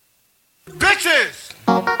Bitches!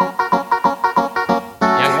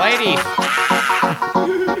 Young lady.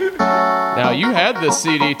 Now, you had this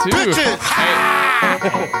CD, too. Bitches! Hey,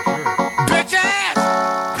 Bitches!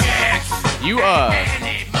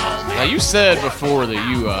 now, you said before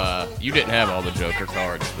that you didn't have all the Joker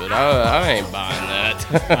cards, but I ain't buying that.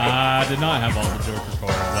 I did not have all the Joker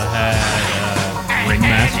cards. I had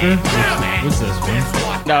Ringmaster. What's this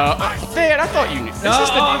one? No, Dad, I thought you knew.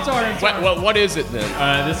 I'm sorry. What is it,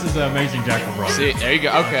 then? This is Amazing Jackal Brothers. See, there you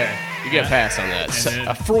go. Okay. You get a pass on that. And then-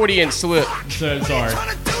 A Freudian slip. So, sorry.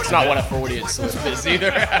 It's not what a Freudian slip is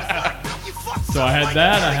either. So I had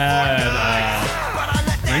that. I had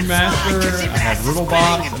Ringmaster. I had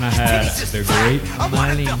Riddlebox, and I had The Great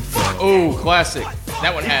Malenko. Oh, classic.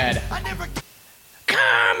 That one had.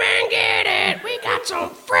 Come and get it. We got some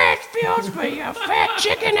fresh fields for your fat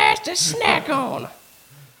chicken ass to snack on.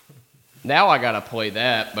 Now I gotta play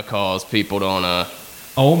that because people don't.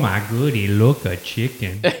 Oh my goody, look, a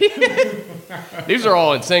chicken. These are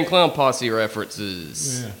all Insane Clown Posse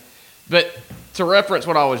references. Yeah. But to reference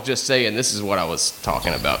what I was just saying, this is what I was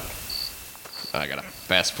talking about. I gotta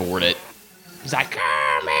fast forward it. He's like,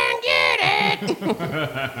 come and get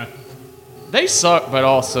it. They suck, but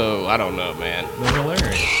also, I don't know, man. They're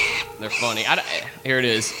hilarious. They're funny. Here it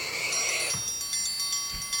is.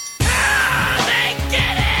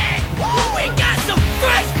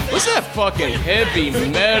 What's that fucking heavy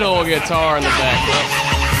metal guitar in the back, bro?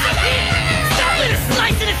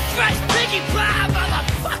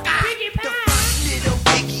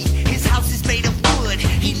 His house is made of wood.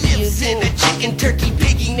 He lives in a chicken turkey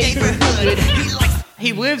piggy neighborhood.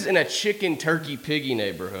 He lives in a chicken turkey piggy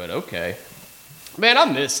neighborhood. Okay. Man, I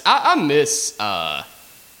miss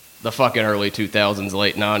the fucking early 2000s,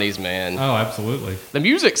 late 90s, man. Oh, absolutely. The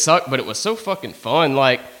music sucked, but it was so fucking fun.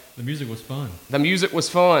 Like, The music was fun. the music was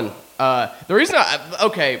fun. The reason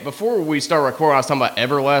before we start recording, I was talking about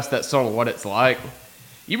Everlast, that song, What It's Like.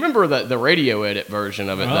 You remember the radio edit version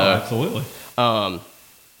of it, Oh, though? absolutely.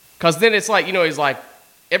 Because then it's like, he's like,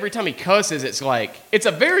 every time he cusses, it's like, it's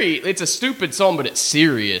a stupid song, but it's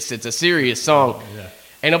serious. It's a serious song. Yeah.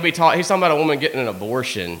 And he's talking about a woman getting an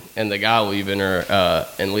abortion and the guy leaving her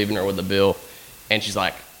with the bill. And she's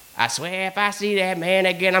like, I swear if I see that man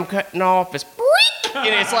again, I'm cutting off his break.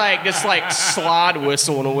 And it's like, just like slide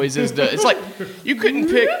whistle noises. It's like, you couldn't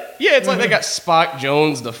pick. Yeah, it's like they got Spike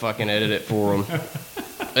Jones to fucking edit it for them.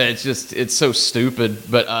 It's so stupid.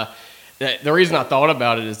 But the reason I thought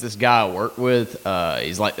about it is this guy I work with,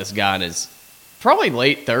 he's like this guy in his probably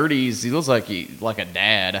late 30s. He looks like a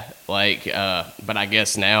dad, but I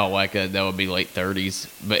guess now that would be late 30s.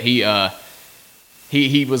 But he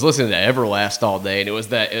was listening to Everlast all day, and it was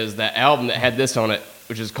that album that had this on it,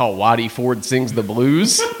 which is called Whitey Ford Sings the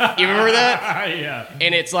Blues. You remember that? Yeah.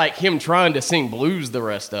 And it's like him trying to sing blues the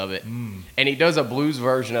rest of it. And he does a blues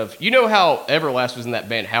version of, you know how Everlast was in that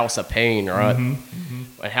band House of Pain, right?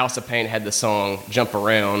 Mm-hmm. And House of Pain had the song Jump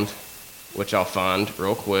Around, which I'll find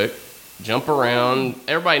real quick. Jump Around.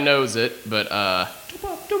 Everybody knows it, but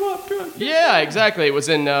yeah, exactly. It was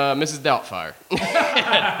in Mrs. Doubtfire.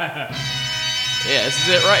 Yeah, this is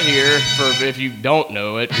it right here. For if you don't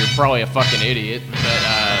know it, you're probably a fucking idiot. But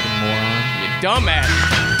you dumbass.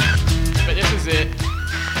 But this is it.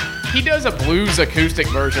 He does a blues acoustic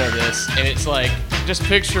version of this, and it's like, just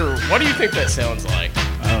picture. What do you think that sounds like?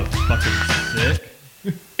 Oh, it's fucking sick.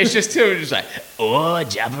 It's just him, just like, oh,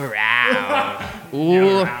 jump around.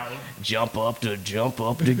 Ooh, jump up to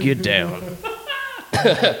get down.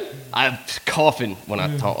 I'm coughing when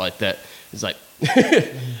I talk like that. It's like,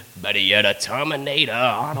 better yet, a Terminator,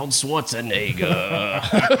 Arnold Schwarzenegger.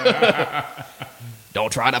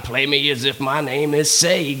 Don't try to play me as if my name is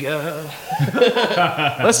Sega.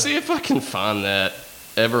 Let's see if I can find that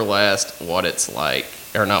Everlast What It's Like.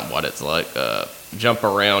 Or not What It's Like. Jump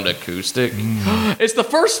Around acoustic. It's the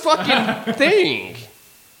first fucking thing.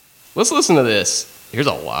 Let's listen to this. Here's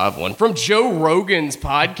a live one from Joe Rogan's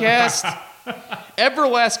podcast.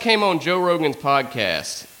 Everlast came on Joe Rogan's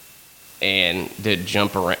podcast and did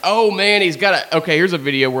Jump Around. Oh man, he's got a. Okay, here's a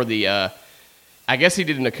video where I guess he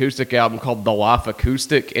did an acoustic album called The Life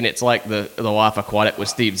Acoustic, and it's like the Life Aquatic with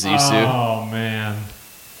Steve Zissou. Oh man,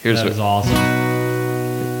 that is awesome.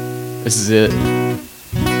 This is it.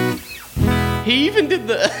 He even did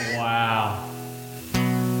the. Wow.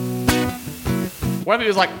 What if he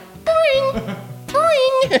was like, boing,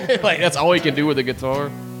 boing? Like that's all he can do with the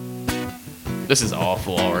guitar. This is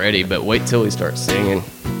awful already, but wait till he starts singing.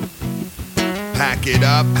 Pack it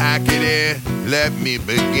up, pack it in, let me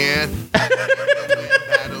begin.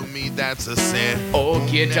 Battle me that's a sin. Oh,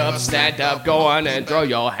 get up, stand up, go on and throw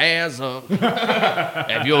your hands up.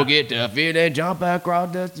 If you'll get the feet and jump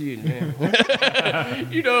across the street.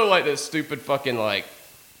 You know, like this stupid fucking, like,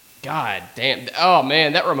 God damn. Oh,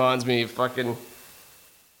 man, that reminds me of fucking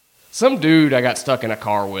some dude I got stuck in a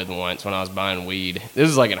car with once when I was buying weed. This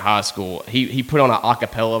is like in high school. He put on an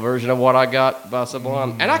acapella version of What I Got by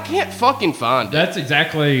Sublime, and I can't fucking find it. That's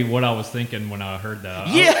exactly what I was thinking when I heard that.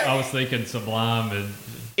 Yeah. I was thinking Sublime and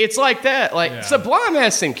It's like that. Like, Yeah. Sublime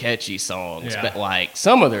has some catchy songs, Yeah. but like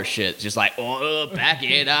some of their shit's just like, oh, back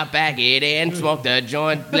it up, back it in, smoke the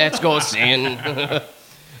joint, let's go sin.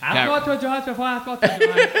 I got to join.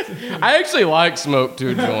 I actually like Smoke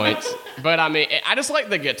Two Joints, but I mean, I just like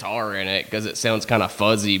the guitar in it because it sounds kind of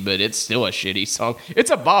fuzzy, but it's still a shitty song. It's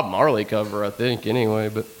a Bob Marley cover, I think, anyway,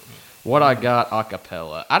 but What I Got a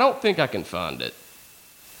cappella. I don't think I can find it.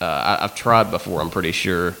 I've tried before, I'm pretty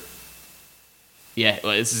sure. Yeah,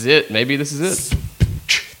 well, this is it. Maybe this is it.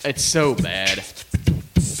 It's so bad.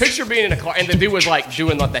 Picture being in a car and the dude was like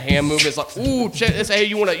doing like the hand movements, like, ooh, check this. Hey,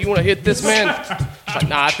 you wanna hit this, man? It's like,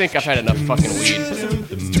 nah, I think I've had enough fucking weed.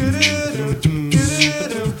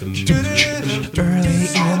 Early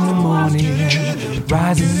in the morning,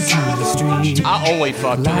 rising to the street. I only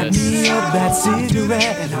fuck to Light this. me up that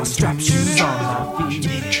cigarette and I'll strap shoes on my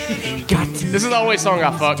feet. Got to This is the only song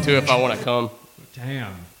I fuck to if I want to come.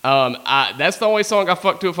 Damn. That's the only song I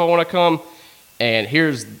fuck to if I want to come. And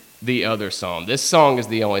here's the other song. This song is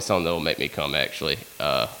the only song that will make me come, actually.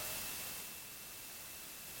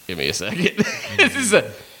 Give me a second. This is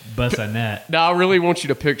a... Bust a nut. Now, I really want you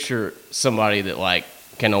to picture somebody that, like,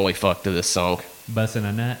 can only fuck to this song. Busting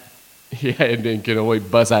a nut. Yeah, and then can only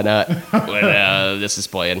buzz a nut when this is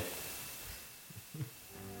playing.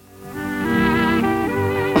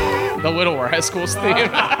 The Little Rascals theme.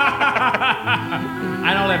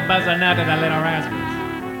 I don't let buzz a nut in the Little Rascals.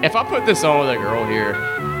 If I put this on with a girl here,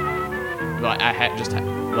 like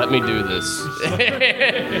let me do this.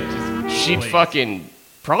 She'd please. fucking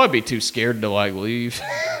probably be too scared to like leave.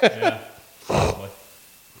 Yeah. Probably.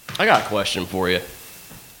 I got a question for you.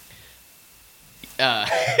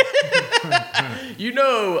 You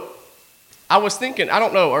know, I was thinking. I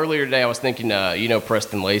don't know. Earlier today, I was thinking. You know,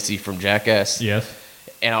 Preston Lacey from Jackass. Yes.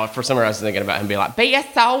 And for some reason, I was thinking about him being like, "Be a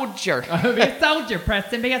soldier." Be a soldier,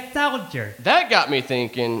 Preston. Be a soldier. That got me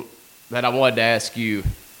thinking that I wanted to ask you,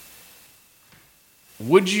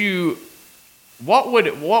 what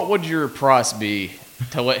would your price be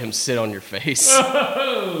to let him sit on your face?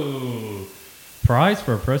 Oh. Price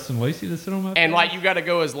for Preston Lacey to sit on my And face? like you got to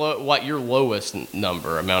go as low, like your lowest amount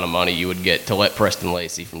of money you would get to let Preston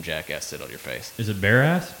Lacey from Jackass sit on your face. Is it bare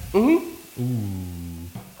ass?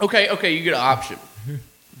 Okay, you get an option.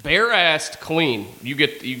 Bare-assed clean. You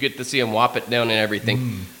get to see him whop it down and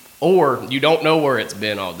everything. Or you don't know where it's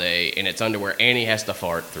been all day and it's underwear and he has to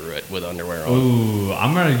fart through it with underwear on. Ooh,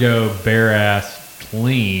 I'm gonna go bare ass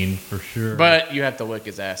clean for sure. But you have to lick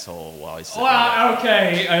his asshole while he's sitting there. Well,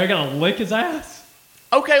 okay, are you gonna lick his ass?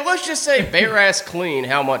 Okay, let's just say bare-ass clean.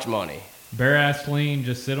 How much money? Bare ass clean,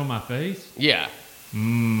 just sit on my face? Yeah.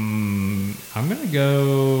 I'm gonna go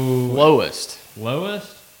Lowest.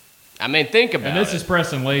 lowest. I mean, think about And this it. is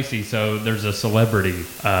Preston Lacey, so there's a celebrity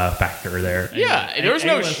factor there. Yeah, there's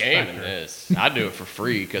no A-list shame in factor. this. I do it for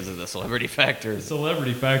free because of the celebrity factor.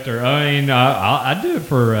 Celebrity factor. I mean, I'd do it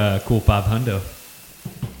for cool 500.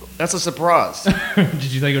 That's a surprise. Did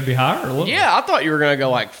you think it would be higher or lower? Yeah, I thought you were gonna go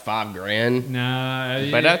like $5,000. Nah,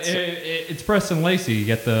 But that's- it's Preston Lacey. You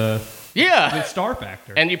get the Yeah, star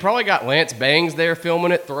factor. and you probably got Lance Bangs there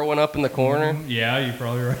filming it, throwing up in the corner. Yeah, you're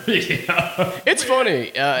probably right. Yeah. It's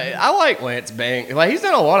funny. I like Lance Bangs. Like he's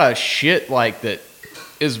done a lot of shit like that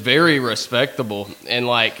is very respectable, and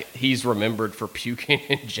like he's remembered for puking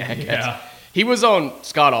in Jackass. Yeah. He was on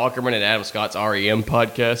Scott Aukerman and Adam Scott's REM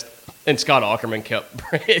podcast, and Scott Aukerman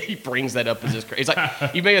he brings that up as his credit. He's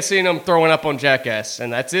like, you may have seen him throwing up on Jackass,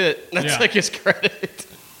 and that's it. That's Yeah. like his credit.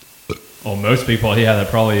 Well, most people, yeah, that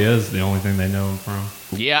probably is the only thing they know him from.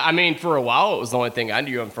 Yeah, I mean, for a while it was the only thing I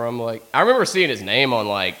knew him from. Like, I remember seeing his name on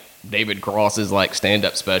like David Cross's like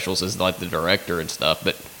stand-up specials as like the director and stuff,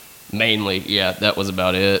 but mainly, yeah, that was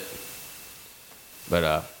about it.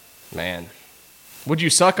 But man, would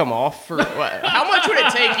you suck him off for what? How much would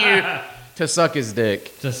it take you to suck his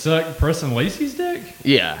dick? To suck Preston Lacey's dick?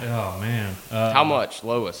 Yeah. Oh man. How much?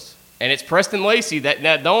 Lowest. And it's Preston Lacey. That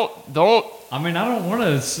now don't. I mean, I don't want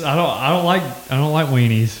to. I don't like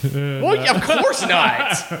weenies. Well, yeah, of course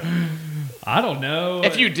not. I don't know.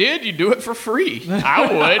 If you did, you'd do it for free. I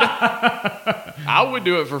would. I would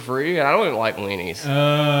do it for free, and I don't even like weenies.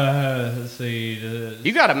 Let's see.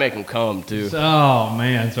 You got to make them come too. Oh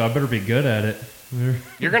man, so I better be good at it.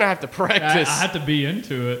 You're gonna have to practice, I have to be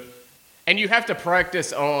into it. and you have to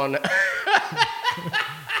practice on.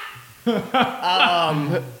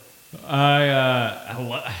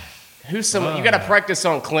 Who's some? You got to practice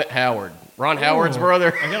on Clint Howard, Ron Howard's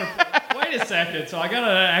brother. Wait a second. So I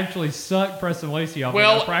gotta actually suck Preston Lacey off.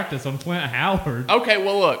 Well- I gotta practice on Clint Howard. Okay,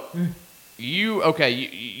 well look, you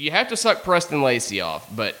have to suck Preston Lacey off,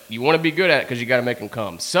 but you want to be good at it because you got to make him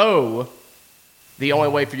come. So the only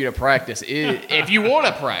way for you to practice is if you want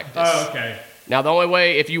to practice. Oh, okay. Now the only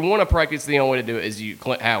way, if you want to practice, the only way to do it is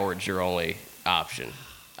Clint Howard's your only option.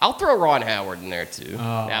 I'll throw Ron Howard in there too.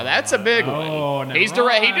 Now that's a big one. now He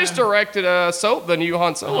just directed the new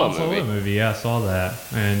Han Solo movie. Solo movie. Yeah, I saw that.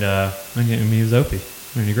 And he was Opie,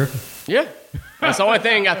 Randy Griffin. Yeah. That's the only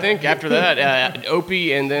thing I think after that.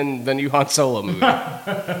 Opie and then the new Han Solo movie.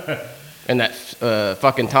 And that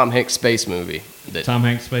fucking Tom Hanks space movie. Tom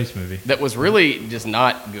Hanks space movie. That was really just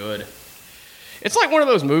not good. It's like one of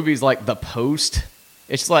those movies like The Post.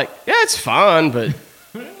 It's like, yeah, it's fun, but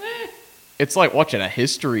it's like watching a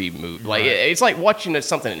history movie. Like it's like watching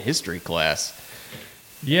something in history class.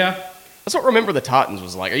 Yeah. That's what Remember the Titans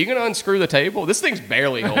was like. Are you going to unscrew the table? This thing's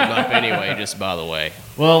barely holding up anyway, just by the way.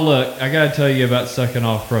 Well, look, I got to tell you about sucking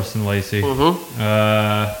off Preston Lacey.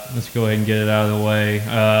 Let's go ahead and get it out of the way.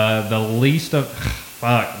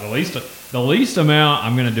 The least amount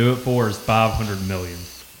I'm going to do it for is $500 million.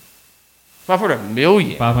 500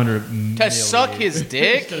 million? 500 million. To suck his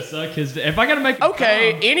dick? To suck his dick. If I got to make it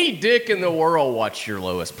Okay, come. any dick in the world, what's your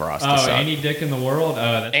lowest price to Oh, suck? any dick in the world?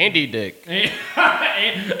 That's Andy Dick.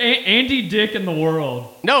 Andy Dick in the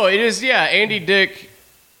world. No, it is, yeah, Andy Dick.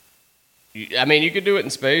 I mean, you could do it in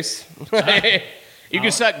space. You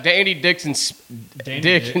can suck Andy Dick in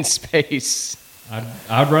space.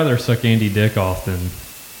 I'd rather suck Andy Dick off than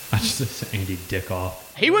I just Andy Dick off.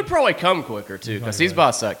 He would probably come quicker, too, because he's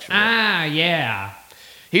bisexual. Ah, yeah.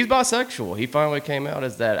 He's bisexual. He finally came out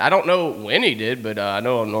as that. I don't know when he did, but I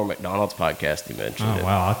know on Norm Macdonald's podcast he mentioned it. Oh,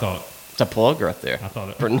 wow. I thought It's a plug right there. I thought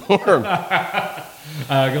it. For Norm.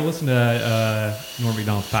 Go listen to Norm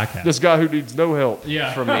Macdonald's podcast. This guy who needs no help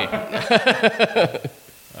Yeah. from me.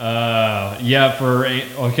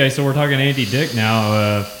 Okay, so we're talking Andy Dick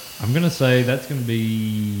now. I'm going to say that's going to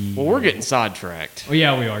be... Well, we're getting sidetracked. Oh,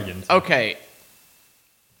 yeah, we are getting... Okay.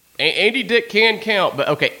 Andy Dick can count, but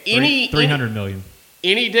okay, any 300 million.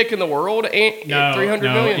 Any dick in the world, 300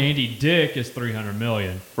 million? Andy Dick is 300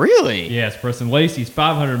 million. Really? Yes, Preston Lacey's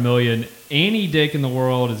 500 million. Any dick in the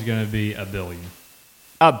world is going to be $1 billion.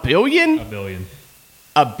 $1 billion? $1 billion.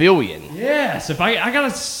 $1 billion. Yes, if I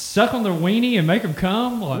gotta suck on their weenie and make them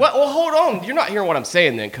come. Like, Well, hold on. You're not hearing what I'm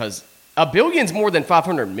saying then, because $1 billion's more than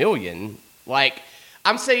 500 million. Like,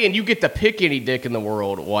 I'm saying you get to pick any dick in the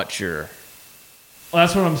world. What's your? Well,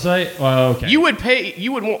 that's what I'm saying. Well, okay. You would pay.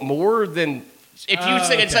 You would want more than if you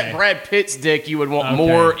said it's like Brad Pitt's dick. You would want Okay.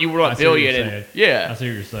 more. You would want I $1 see what you're billion. saying. Yeah. I see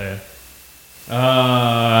what you're saying.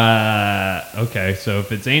 Okay, so if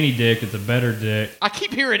it's Andy Dick, it's a better dick. I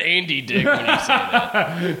keep hearing Andy Dick when you say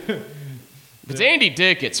that. If it's Andy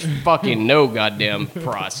Dick, it's fucking no goddamn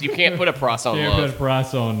price. You can't put a price on Yeah, put a love.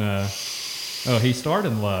 price on. He starred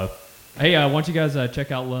in Love. Hey, why don't you guys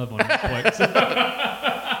check out Love on Netflix?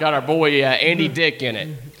 Got our boy Andy Dick in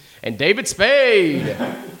it, and David Spade.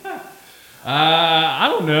 I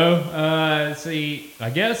don't know. See, I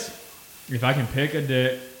guess if I can pick a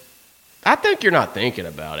dick, I think you're not thinking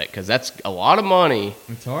about it because that's a lot of money.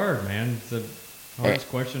 it's hard, man. It's the hardest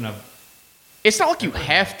question I've. It's not like you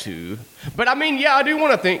have to, but I mean, yeah, I do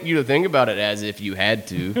want to think about it as if you had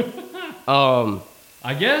to.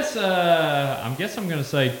 I guess. I'm gonna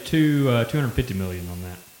say 250 million on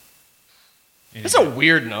that. That's a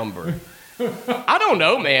weird number. I don't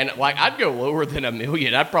know, man. Like, I'd go lower than $1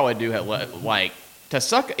 million. I'd probably do have like to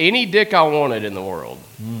suck any dick I wanted in the world.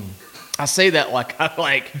 I say that like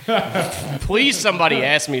please somebody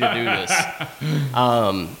ask me to do this.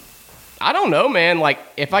 I don't know, man. Like,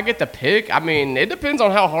 if I get to pick, I mean, it depends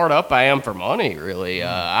on how hard up I am for money, really.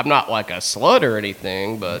 I'm not like a slut or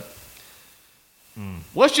anything, but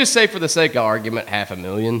let's just say for the sake of argument,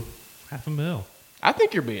 $500,000. $500,000. I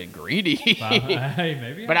think you're being greedy. Hey,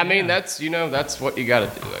 maybe. But I mean, that's what you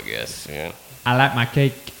got to do, I guess. Yeah. I like my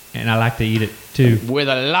cake and I like to eat it too. With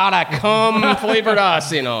a lot of cum flavored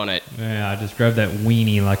icing on it. Yeah, I just grab that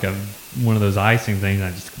weenie like one of those icing things.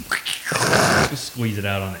 And I just squeeze it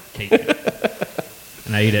out on that cake,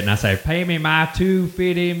 and I eat it. And I say, "Pay me my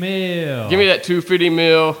 $250 million." Give me that $250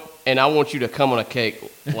 million, and I want you to come on a cake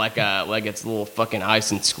like it's a little fucking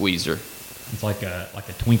icing squeezer. It's like a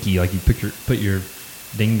Twinkie. Like you put your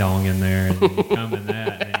ding dong in there, and then you come in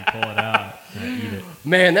that, and then you pull it out and I eat it.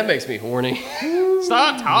 Man, that makes me horny.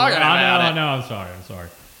 Stop talking about it. No, I'm sorry.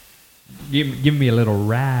 Give me a little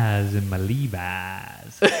rise in my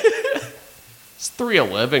Levi's. It's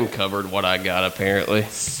 311 covered what I got apparently.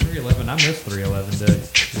 311. I missed 311 day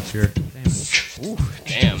this year. Damn. Ooh,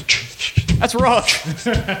 damn. That's rough.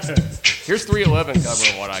 Here's 311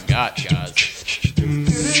 covering what I got, guys.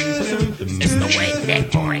 It's the Wake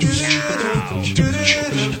Nick Morning Show.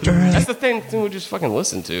 That's the thing we just fucking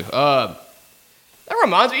listen to. That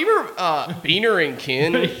reminds me, you remember Beaner and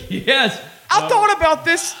Ken? Yes. I thought about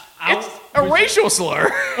this. It's a racial slur.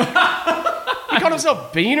 He called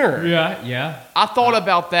himself Beaner. Yeah. I thought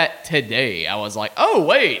about that today. I was like, oh,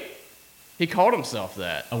 wait. He called himself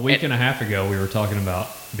that. A week and a half ago, we were talking about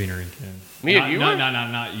Beaner and Ken. Me and you were?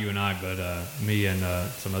 Not you and I, but me and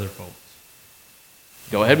some other folks.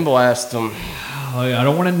 Go ahead and blast them. Oh, I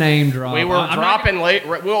don't want to name drop. We were dropping late.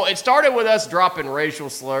 Well, it started with us dropping racial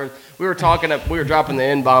slurs. We were dropping the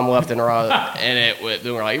N-bomb left and right, and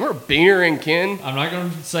we were like, you remember Beaner and Ken? I'm not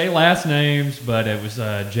going to say last names, but it was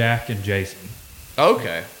Jack and Jason.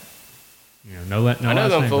 Okay. You know, no I know last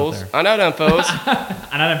them names fools. out there. I know them fools.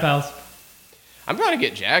 I know them pals. I'm trying to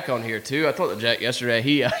get Jack on here too. I talked to Jack yesterday.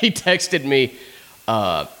 He texted me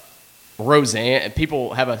Roseanne.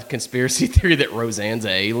 People have a conspiracy theory that Roseanne's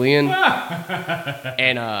an alien.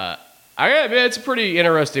 And I gotta admit, it's a pretty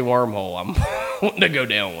interesting wormhole. I'm wanting to go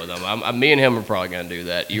down with him. Me and him are probably gonna do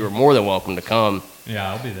that. You are more than welcome to come.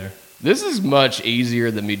 Yeah, I'll be there. This is much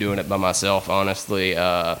easier than me doing it by myself, honestly.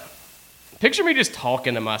 Picture me just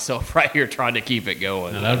talking to myself right here, trying to keep it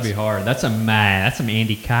going. No, that would be hard. That's some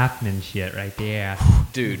Andy Kaufman shit right there.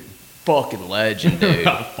 Dude, fucking legend, dude.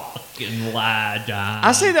 Fucking legend.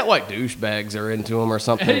 I say that like douchebags are into him or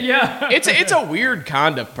something. Yeah. It's a weird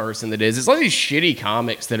kind of person that is. It's like these shitty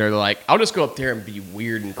comics that are like, I'll just go up there and be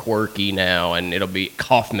weird and quirky now, and it'll be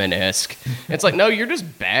Kaufman-esque. It's like, no, you're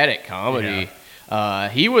just bad at comedy. Yeah.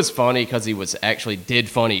 He was funny because he was actually did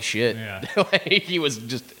funny shit. Yeah. Like, he was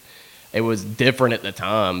just... It was different at the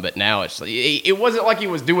time, but now it's like, it wasn't like he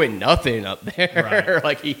was doing nothing up there. Right.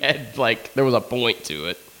 Like he had there was a point to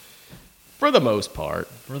it, for the most part.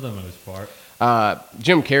 Jim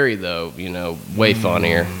Carrey though, way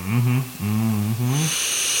funnier.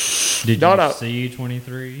 Did you see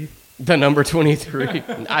 23? The number 23.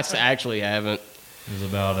 I actually haven't. It was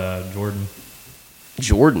about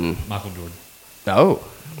Jordan. Michael Jordan. Oh.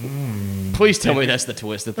 Please tell me that's the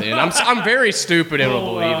twist at the end. I'm very stupid and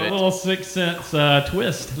will believe it. A little Sixth Sense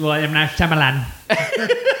twist. Like M. Night Shyamalan.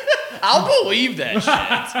 I'll believe that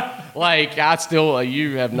shit. Like,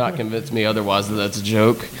 you have not convinced me otherwise that that's a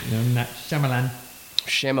joke. M. Night Shyamalan.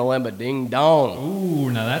 Shamalamba ding dong. Ooh,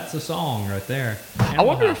 now that's a song right there. I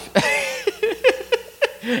wonder if...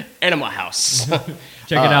 Animal House.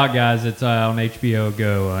 Check it out, guys. It's on HBO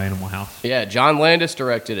Go, Animal House. Yeah, John Landis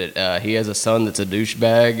directed it. He has a son that's a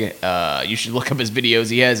douchebag. You should look up his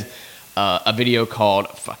videos. He has a video called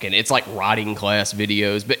it's like riding class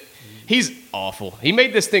videos, but he's awful. He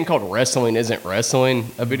made this thing called Wrestling Isn't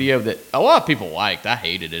Wrestling, a video that a lot of people liked. I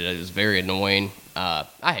hated it. It was very annoying. I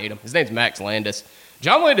hate him. His name's Max Landis.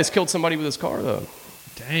 John Landis killed somebody with his car, though.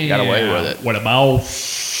 Damn. Got away with it. What about?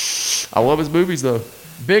 I love his movies, though.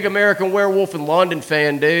 Big American Werewolf in London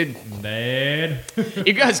fan, dude. Dad.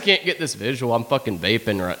 You guys can't get this visual. I'm fucking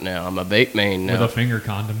vaping right now. I'm a vape main now. With a finger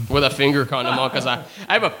condom. With a finger condom on, because I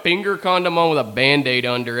have a finger condom on with a Band-Aid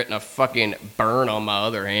under it and a fucking burn on my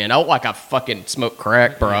other hand. I look like I fucking smoke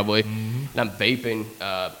crack, probably. And I'm vaping.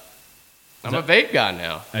 I'm a vape guy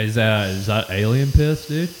now. Is that alien piss,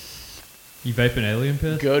 dude? You vaping alien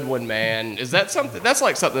piss? Good one, man. Is that something? That's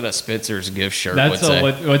like something a Spencer's gift shirt would say.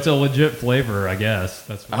 It's a legit flavor, I guess.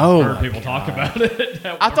 That's what Oh I've heard my people talk about it.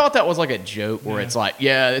 I thought that was like a joke where it's like,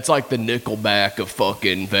 yeah, it's like the Nickelback of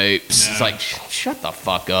fucking vapes. No. It's like, shut the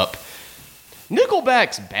fuck up.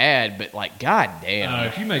 Nickelback's bad, but like, goddamn.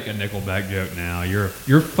 If you make a Nickelback joke now, you're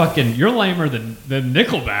lamer than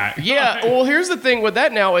Nickelback. Yeah, well, here's the thing with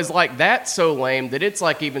that now is like that's so lame that it's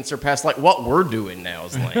like even surpassed like what we're doing now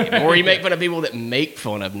is lame. Or you make fun of people that make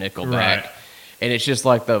fun of Nickelback. Right. And it's just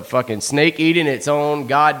like the fucking snake eating its own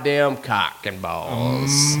goddamn cock and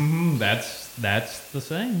balls. That's the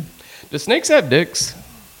same. Do snakes have dicks?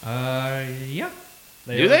 Yeah.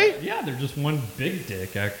 Do they? Yeah, they're just one big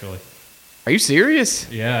dick, actually. Are you serious?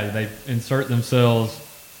 Yeah, they insert themselves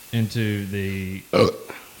into the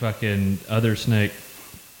fucking other snake,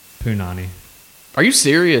 punani. Are you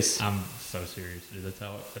serious? I'm so serious, dude. That's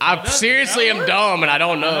how it. I seriously am dumb and I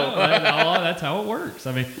don't know. That's how it works.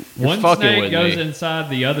 I mean, You're one fucking snake with goes me. inside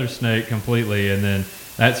the other snake completely, and then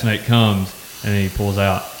that snake comes and then he pulls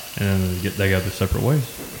out, and then they go their separate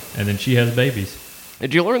ways. And then she has babies.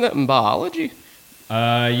 Did you learn that in biology?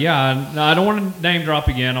 Yeah, no, I don't want to name drop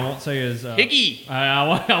again. I won't say his. Higgy.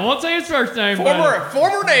 I won't say his first name.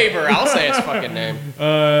 Former neighbor. I'll say his fucking name.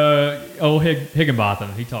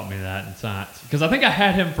 Higginbotham. He taught me that in science because I think I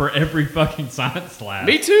had him for every fucking science lab.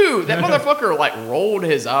 Me too. That motherfucker like rolled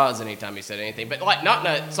his eyes anytime he said anything, but like not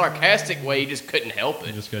in a sarcastic way. He just couldn't help I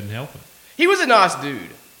it. just couldn't help it. He was a nice dude.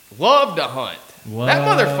 Loved to hunt. That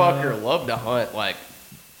motherfucker loved to hunt. Like,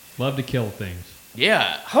 Love to kill things.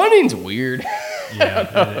 yeah, hunting's weird.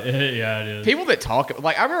 Yeah, it is. People that talk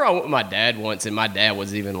like I remember I went with my dad once, and my dad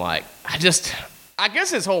was even like, I guess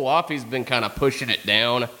his whole life he's been kind of pushing it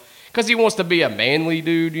down because he wants to be a manly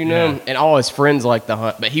dude, you know, Yeah. and all his friends like to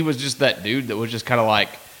hunt, but he was just that dude that was just kind of like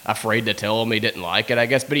afraid to tell him he didn't like it, I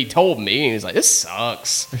guess. But he told me, and he's like, "This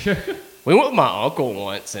sucks." We went with my uncle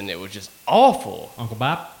once, and it was just awful. Uncle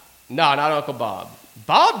Bob? No, not Uncle Bob.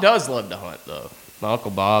 Bob does love to hunt, though. My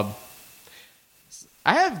Uncle Bob.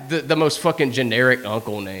 I have the most fucking generic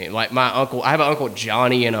uncle name. Like my uncle, I have an Uncle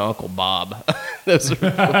Johnny and an Uncle Bob. Those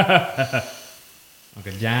are,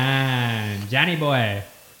 Uncle John. Johnny boy.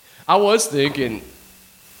 I was thinking,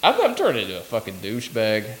 I'm turning into a fucking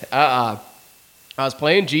douchebag. I was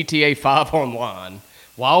playing GTA 5 online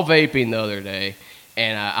while vaping the other day,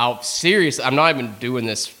 and I'm not even doing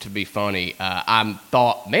this to be funny. I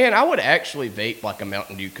thought, man, I would actually vape like a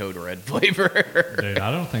Mountain Dew Code Red flavor. Dude, I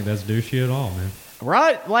don't think that's douchey at all, man.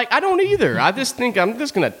 Right? Like, I don't either. I just think I'm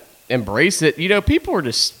just going to embrace it. You know, people are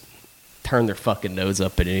just turn their fucking nose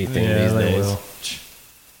up at anything these they days. will.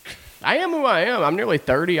 I am who I am. I'm nearly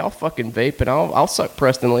 30. I'll fucking vape and I'll suck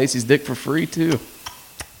Preston Lacey's dick for free, too.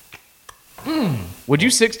 Would you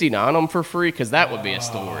 69 them for free? Because that would be a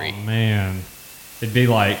story. Oh, man. It'd be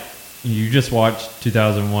like, you just watched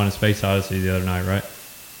 2001 A Space Odyssey the other night, right?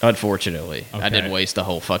 Unfortunately. I Okay. did waste a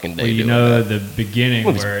whole fucking day Well, you doing know that. the beginning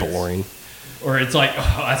It was where boring. it's like,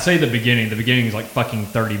 I say the beginning. The beginning is like fucking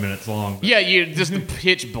 30 minutes long. Yeah, you just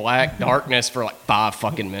pitch black darkness for like 5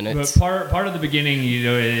 fucking But minutes. part of the beginning, you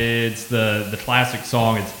know, it's the classic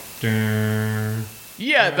song. It's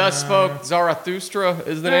Yeah, Thus Spoke Zarathustra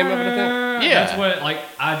is the name of it, I think. Yeah. That's what, like,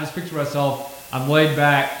 I just picture myself, I'm laid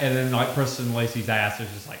back, and then, like, Preston Lacey's ass is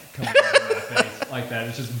just, like, coming over my face like that.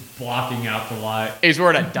 It's just blocking out the light. He's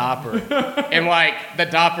wearing a Doppler. And, like, the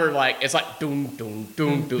Doppler, like, it's like doom, doom,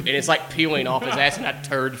 doom, doom. And it's, like, peeling off his ass, and a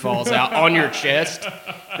turd falls out on your chest.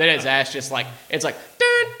 Then his ass just, like, it's like,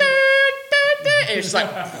 dun, dun, dun, dun. And it's just,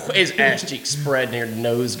 like, his ass cheek spread, and your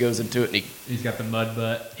nose goes into it, and He's got the mud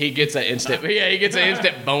butt. he gets an instant,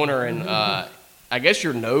 boner. And I guess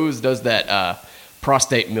your nose does that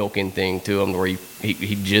prostate milking thing to him, where he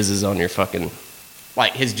jizzes on your fucking,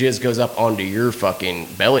 like his jizz goes up onto your fucking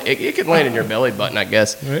belly. It could land in your belly button, I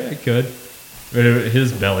guess. Yeah, it could. But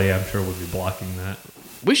his belly, I'm sure, would be blocking that.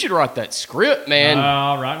 We should write that script, man.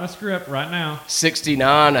 Writing a script right now.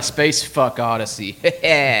 69, A Space Fuck Odyssey.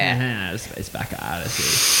 Space back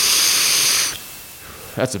Odyssey.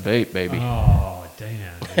 That's a bait, baby. Oh,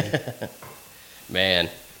 damn. Dude. Man,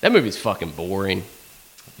 that movie's fucking boring.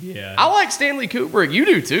 Yeah. I like Stanley Kubrick. You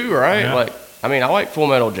do too, right? Yeah. Like, I mean, I like Full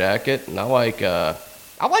Metal Jacket, and I like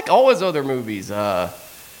all his other movies. I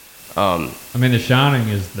mean, The Shining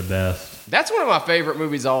is the best. That's one of my favorite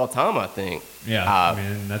movies of all time, I think. Yeah. I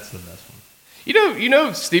mean, that's the best one. You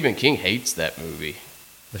know, Stephen King hates that movie.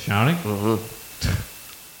 The Shining? Mm-hmm.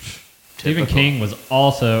 Stephen Typical. King was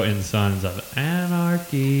also in Sons of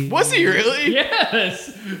Anarchy. Was he really?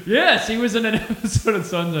 Yes. Yes, he was in an episode of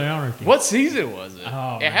Sons of Anarchy. What season was it?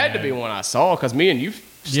 Oh, it had to man. be one I saw because me and you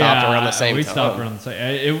stopped around the same we time. stopped around the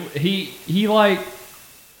same. He like.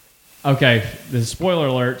 Okay, this is spoiler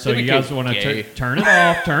alert. So Stephen you guys King's want to gay. turn it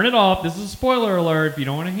off? Turn it off. This is a spoiler alert. If you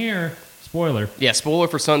don't want to hear, spoiler. Yeah, spoiler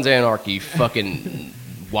for Sons of Anarchy. Fucking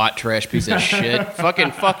white trash piece of shit.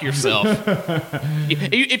 Fucking fuck yourself.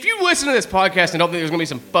 If you listen to this podcast and don't think there's gonna be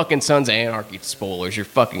some fucking Sons of Anarchy spoilers, you're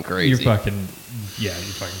fucking crazy. You're fucking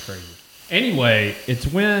crazy. Anyway, it's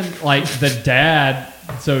when like the dad.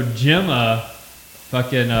 So Gemma,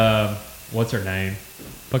 fucking what's her name?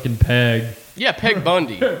 Fucking Peg. Yeah, Peg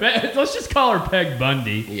Bundy. Let's just call her Peg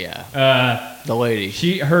Bundy. Yeah, the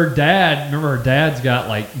lady. Her dad. Remember, her dad's got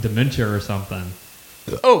like dementia or something.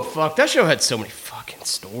 Oh fuck, that show had so many fucking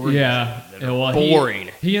stories. Yeah, that are well, boring.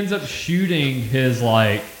 He ends up shooting his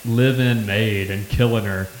like live-in maid and killing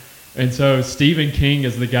her, and so Stephen King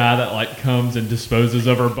is the guy that like comes and disposes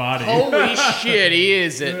of her body. Holy shit, he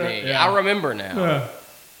is, isn't he? Yeah. I remember now. Yeah.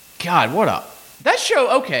 God, what a that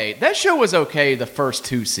show. Okay, that show was okay the first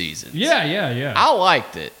 2 seasons. Yeah. I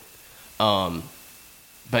liked it.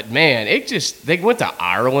 But man, they went to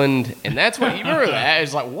Ireland, and that's what you remember that.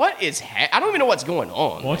 It's like, what is I don't even know what's going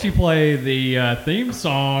on. Why don't you play the theme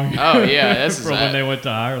song? Oh, yeah, this is from that. when they went to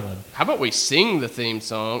Ireland. How about we sing the theme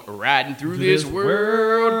song, Riding Through This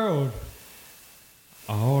World?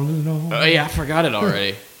 All alone. Oh, yeah, I forgot it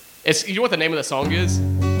already. You know what the name of the song is?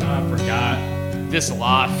 I forgot. This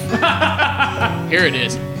Life. Here it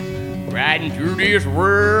is. Riding through this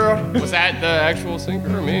world. Was that the actual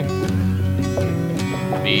singer or me?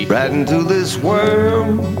 Me. Riding through this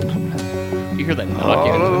world You hear that all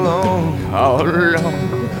knocking? alone. All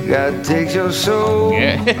alone. God takes your soul.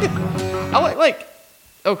 Yeah.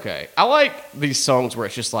 I like these songs where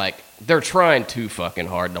it's just like they're trying too fucking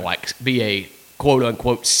hard to like be a quote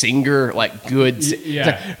unquote singer, like good.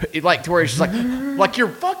 Yeah. Like to where it's just like you're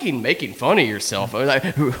fucking making fun of yourself. Like,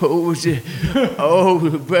 oh,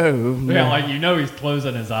 bro. Yeah, like he's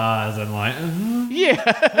closing his eyes and like.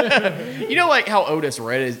 Yeah. You know, like how Otis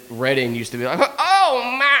Redding used to be like,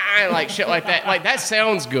 oh my, like shit like that. Like that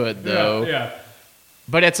sounds good though. Yeah.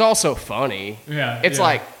 But it's also funny. Yeah. It's yeah.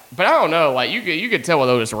 like, but I don't know. Like you could tell with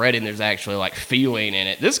Otis Redding, there's actually like feeling in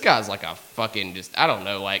it. This guy's like a fucking just I don't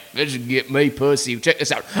know. Like this should get me pussy. Check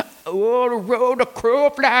this out. Oh, the road the crow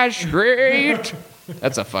flies straight.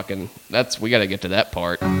 We got to get to that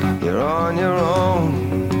part. You're on your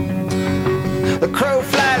own. The crow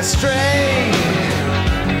flies straight.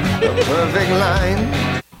 A perfect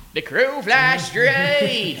line. The crow flies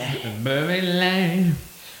straight. Moving lane.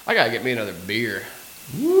 I gotta get me another beer.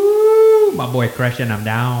 Woo! My boy crushing them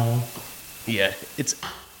down. Yeah, it's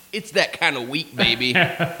that kind of week, baby.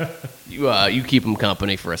 You keep them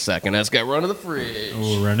company for a second. I just got to run to the fridge.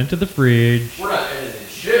 We'll run into the fridge. We're not editing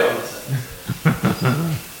shit on this.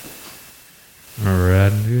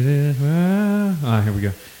 Riding through this world. All right, here we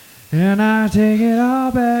go. And I take it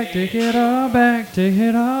all back, take it all back, take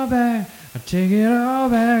it all back. I take it all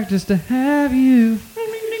back just to have you.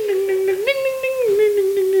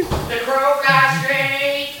 The crow flies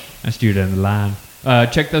straight. That's dude in the line.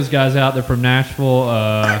 Check those guys out. They're from Nashville.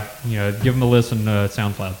 Give them a listen to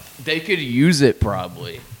SoundCloud. They could use it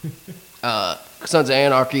probably. Sons of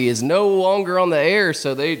Anarchy is no longer on the air,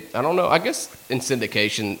 so I don't know. I guess in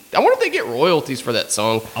syndication. I wonder if they get royalties for that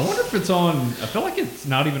song. I wonder if it's on. I feel like it's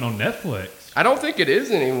not even on Netflix. I don't think it is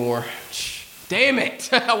anymore. Damn it!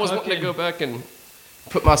 I was wanting to go back and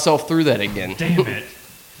put myself through that again. Damn it!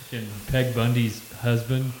 And Peg Bundy's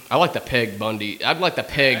husband. I like to peg Bundy. I'd like to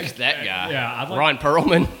peg that guy. Yeah, I'd like- Ron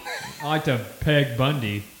Perlman. I like to peg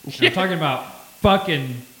Bundy. Yeah. I'm talking about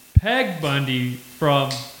fucking Peg Bundy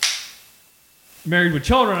from Married with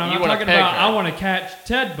Children. I'm You not wanna talking peg about her. I want to catch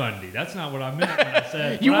Ted Bundy. That's not what I meant when I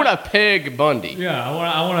said. You when want to peg Bundy. Yeah,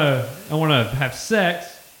 I want to have sex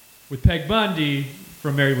with Peg Bundy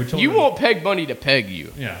from Married with Children. You want Peg Bundy to peg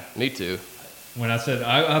you. Yeah. Me too. When I said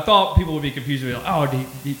I thought people would be confused with,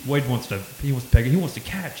 Wade wants to peg. He wants to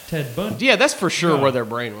catch Ted Bundy. Yeah, that's for sure No. where their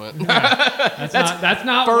brain went. That's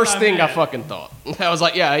not First what thing I meant. fucking thought. I was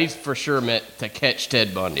like, yeah, he's for sure meant to catch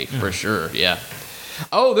Ted Bundy. For sure, yeah.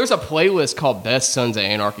 Oh, there's a playlist called Best Sons of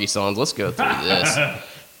Anarchy songs. Let's go through this.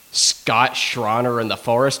 Scott Schreiner and the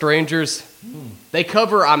Forest Rangers. They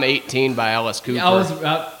cover I'm 18 by Alice Cooper.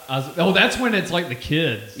 That's when it's like the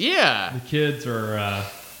kids. Yeah. The kids are.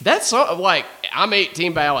 That song, like, I'm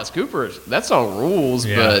 18 by Alice Cooper, that song rules,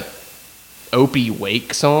 Yeah. but Opie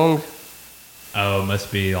Wake song? Oh, it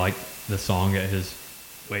must be like the song at his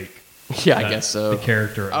wake. Yeah, I guess so. The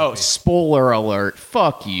character. Oh, spoiler alert.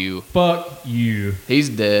 Fuck you. Fuck you. He's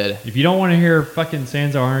dead. If you don't want to hear fucking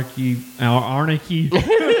Sons of Anarchy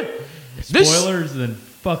spoilers, then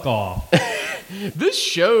fuck off. This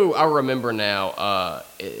show, I remember now,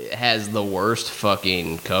 it has the worst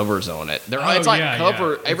fucking covers on it. It's like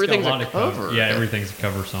cover. It's got Everything's lot a of cover. Yeah, everything's a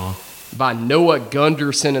cover song. By Noah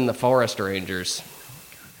Gunderson and the Forest Rangers.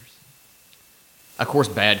 Of course,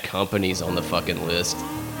 Bad Company's on the fucking list.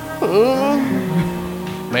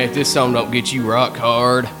 Man, if this song don't get you rock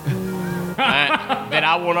hard, then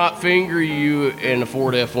I will not finger you in a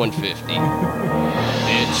Ford F-150.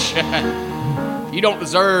 Bitch. You don't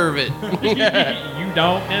deserve it. You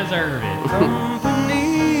don't deserve it.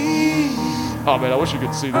 Oh man, I wish you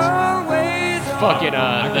could see this. Fucking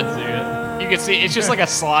you can see it's just like a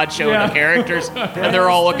slideshow of the characters, and they're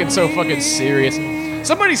all looking so fucking serious.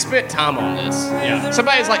 Somebody spent time on this. Yeah.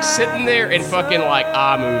 Somebody's like sitting there in fucking like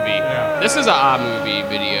iMovie. Yeah. This is an iMovie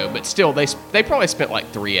video, but still, they probably spent like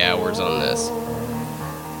 3 hours on this.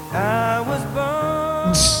 I was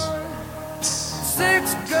born,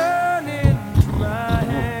 6 gun in my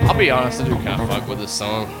hand, I'll be honest, I do kind of fuck with this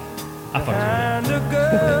song. I fucked with and a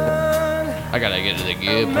gun. I gotta get to the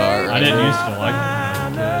good part. I didn't used to like it.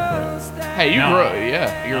 I understand. Hey, No.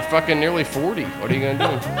 yeah, you're fucking nearly 40. What are you gonna do?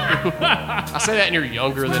 I say that and you're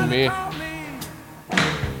younger than me.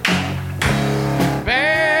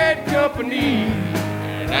 Bad company.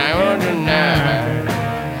 And I wonder now.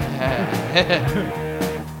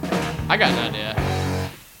 I got an idea.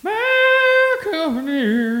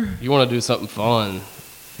 You want to do something fun?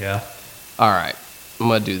 Yeah. All right, I'm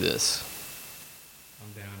gonna do this.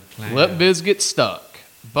 I'm down to climb. Limp Bizkit stuck,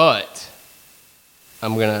 but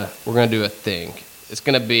we're gonna do a thing. It's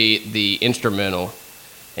gonna be the instrumental,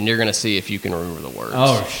 and you're gonna see if you can remember the words.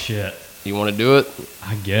 Oh shit. You want to do it?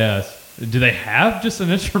 I guess. Do they have just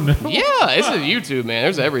an instrumental? Yeah, it's a YouTube, man.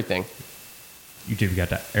 There's everything. YouTube got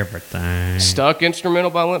that everything. Stuck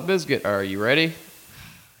instrumental by Limp Bizkit. Are you ready?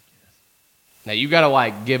 Now you gotta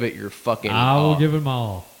like give it your fucking. I will all. give them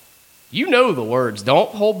all. You know the words. Don't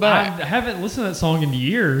hold I back. haven't listened to that song in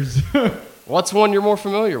years. What's one you're more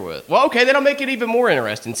familiar with? Well, okay, then I'll make it even more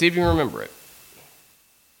interesting. See if you can remember it.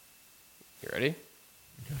 You ready?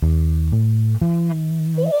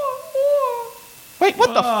 Wait,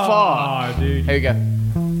 what the fuck? Oh, dude. Here you go.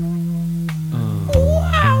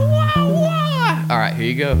 All right, here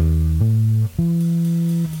you go.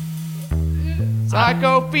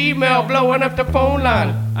 Psycho female blowing up the phone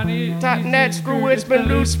line. I need Tighten that screw, it's been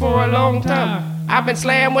loose for a long time. I've been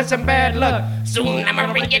slammed with some bad luck. Soon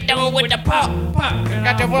I'ma bring you down with the pop.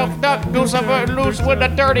 Got you wolfed up, do something loose with a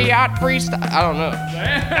dirty out freestyle. I don't know.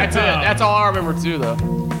 That's it. That's all I remember too, though.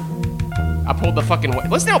 I pulled the fucking weight.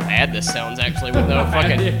 Listen how bad this sounds actually with no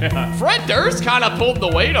fucking. Yeah. Fred Durst kind of pulled the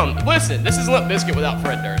weight on. Listen, this is Limp Bizkit without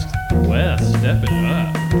Fred Durst. Wes, step it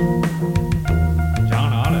up.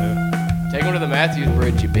 John Otto. Take him to the Matthews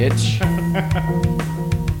Bridge, you bitch.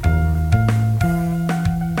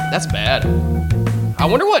 That's bad. I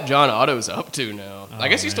wonder what John Otto's up to now. I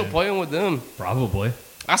guess he's still man. playing with them. Probably.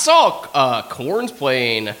 I saw Korn's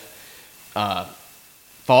playing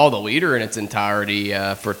Follow the Leader in its entirety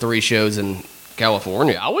for 3 shows in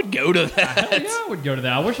California. I would go to that. Yeah, I would go to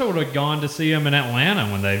that. I wish I would have gone to see him in Atlanta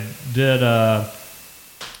when they did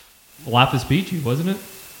Life is Peachy, wasn't it?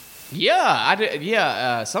 Yeah, I did.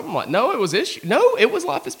 Yeah, something like. No, it was Issue. No, it was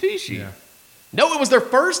Life is Peachy. Yeah. No, it was their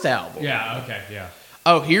first album. Yeah, okay, yeah.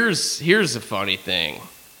 Oh, here's a funny thing.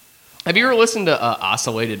 Have you ever listened to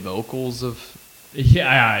Oscillated Vocals of? Yeah,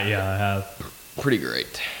 I have. Pretty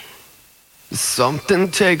great. Something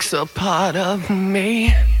takes a part of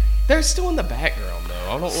me. They're still in the background though.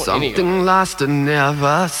 I don't want any. Something lost and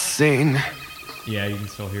never seen. Yeah, you can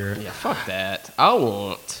still hear it. Yeah, fuck that. I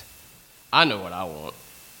know what I want.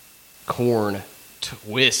 Korn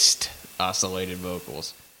Twist Oscillated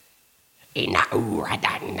Vocals.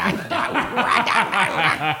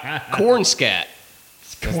 Corn scat.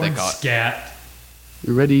 As they Corn call it. scat.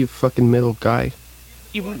 You ready, you fucking metal guy?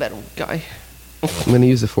 You metal guy. I'm gonna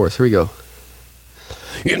use the force. Here we go.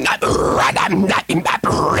 There's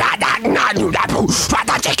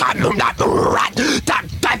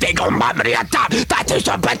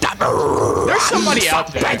somebody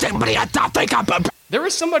out there. There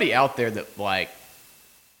is somebody out there that, like,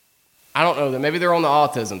 I don't know, that maybe they're on the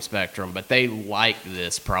autism spectrum, but they like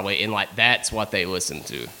this probably, and, like, that's what they listen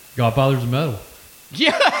to. Godfathers of Metal.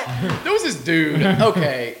 Yeah, there was this dude.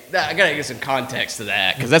 Okay, I gotta get some context to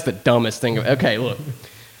that, because that's the dumbest thing. Okay, look.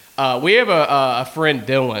 We have a friend,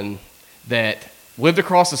 Dylan, that lived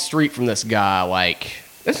across the street from this guy, like,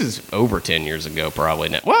 this is over 10 years ago, probably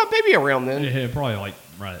now. Well, maybe around then. Yeah, probably like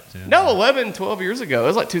right at 10. No, 11, 12 years ago. It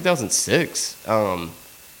was like 2006.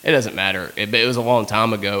 It doesn't matter. It was a long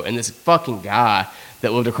time ago. And this fucking guy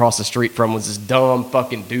that lived across the street from was this dumb,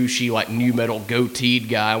 fucking douchey, like new metal goateed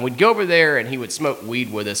guy. And we'd go over there and he would smoke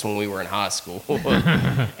weed with us when we were in high school.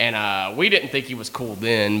 And we didn't think he was cool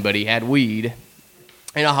then, but he had weed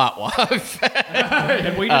and a hot wife.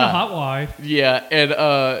 And we did a hot wife. Yeah,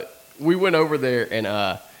 and we went over there, and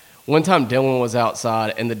one time Dylan was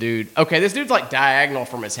outside, and this dude's like diagonal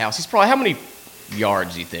from his house. He's probably, how many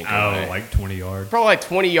yards do you think? away? Like 20 yards. Probably like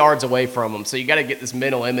 20 yards away from him. So you got to get this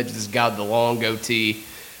mental image of this guy with the long goatee,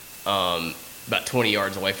 about 20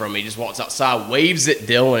 yards away from him. He just walks outside, waves at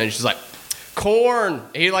Dylan, and she's like, Korn.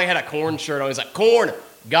 He like had a Korn shirt on. He's like, Korn,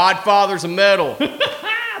 Godfathers of Metal.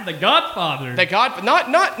 The Godfather.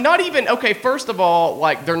 Not even, okay, first of all,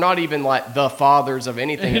 like, they're not even like the fathers of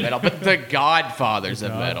anything in metal, but the Godfathers of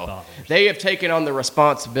metal. Godfathers. They have taken on the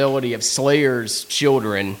responsibility of Slayer's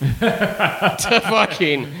children to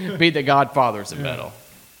fucking be the Godfathers of metal.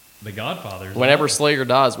 The Godfathers. Whenever Slayer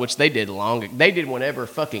dies, which they did whenever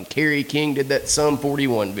fucking Kerry King did that Sum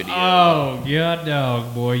 41 video. Oh, God,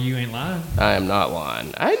 dog, boy, you ain't lying. I am not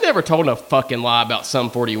lying. I ain't never told a fucking lie about Sum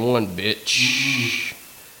 41, bitch.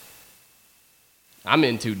 I'm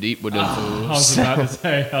in too deep with them I fools. was about to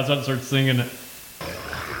say, I was about to start singing it.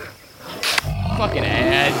 Fucking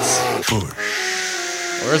ads.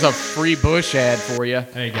 There's a free Bush ad for you.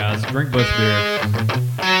 Hey guys, drink Bush beer. Come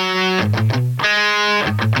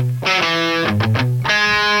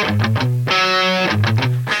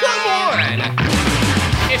on!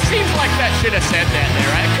 It seems like that should have said that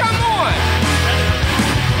there, right? Come on!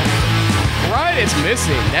 Right? It's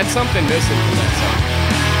missing. That's something missing from that song.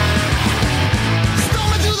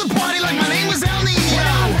 Stumbled through the party like my name was El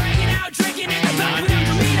Nino. Hanging out, drinking in the back with El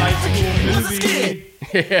Camino. Was a skid.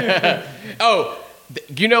 Oh,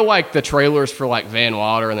 you know, like the trailers for like Van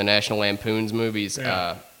Wilder and the National Lampoon's movies.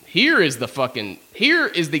 Yeah. Here is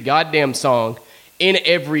the goddamn song in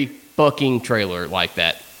every fucking trailer like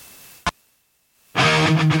that.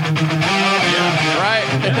 Right?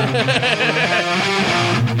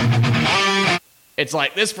 It's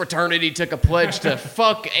like this fraternity took a pledge to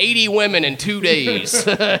fuck 80 women in 2 days.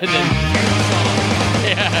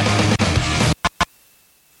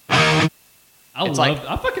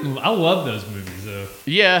 I love those movies though.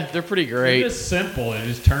 Yeah, they're pretty They're great. just simple and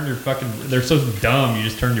just turn your they're so dumb you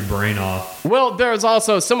just turn your brain off. Well, there's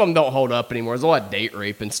also some of them don't hold up anymore. There's a lot of date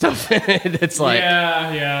rape and stuff in it. It's like,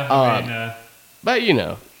 yeah. I mean, but you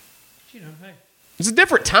know, hey, it's a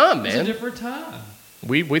different time, it's a man. different time.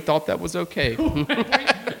 We thought that was okay,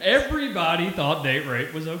 Everybody thought date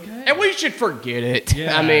rape was okay. and we should forget it.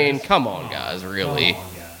 Yeah, I mean, just- come on, guys, really. Come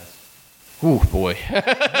on, guys. Ooh, boy.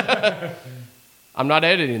 I'm not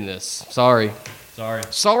editing this. Sorry.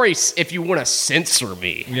 Sorry. If you want to censor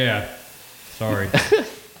me. Yeah. Sorry.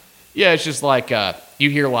 Yeah, it's just like you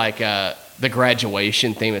hear like the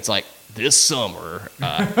graduation theme. It's like this summer,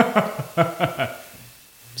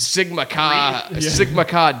 Sigma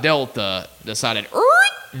Chi Delta decided.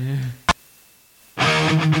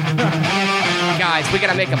 Guys, we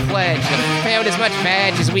gotta make a pledge to pound as much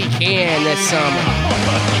badge as we can this summer.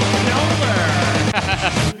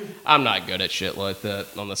 I'm not good at shit like that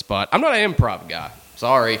on the spot. I'm not an improv guy.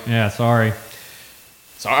 Sorry. Yeah, sorry.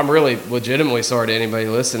 So I'm really legitimately sorry to anybody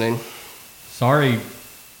listening. Sorry,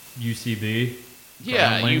 UCB.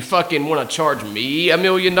 Yeah, Brownlee. you fucking want to charge me $1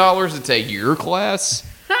 million to take your class?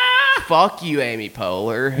 Fuck you, Amy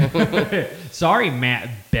Poehler. Sorry, Matt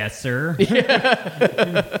Besser.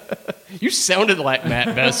 You sounded like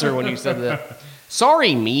Matt Besser when you said that.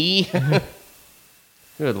 Sorry, me.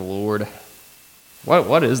 Good Lord.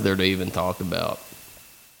 What is there to even talk about?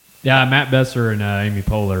 Yeah, Matt Besser and Amy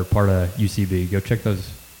Poehler are part of UCB. Go check those.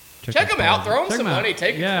 Check them out. Throw them Check some out. money.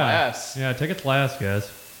 Take a class. Yeah, take a class, guys.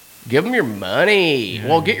 Give them your money. Yeah.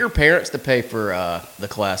 Well, get your parents to pay for the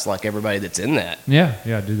class like everybody that's in that. Yeah,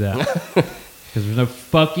 do that. Because there's no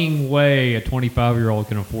fucking way a 25-year-old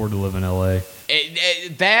can afford to live in LA.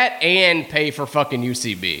 That and pay for fucking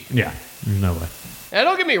UCB. Yeah, there's no way. Now,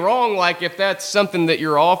 don't get me wrong. Like, if that's something that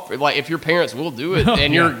you're off, like if your parents will do it,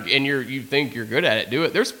 and you think you're good at it, do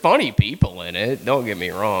it. There's funny people in it. Don't get me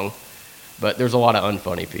wrong, but there's a lot of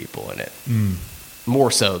unfunny people in it. More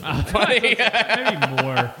so than funny. Maybe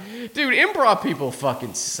more. Dude, improv people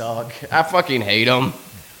fucking suck. I fucking hate them.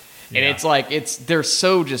 And Yeah. it's like they're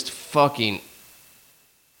so just fucking.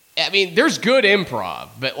 I mean, there's good improv,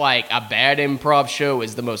 but like a bad improv show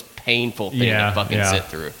is the most painful thing to fucking sit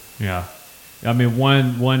through. Yeah. I mean,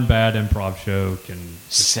 one bad improv show can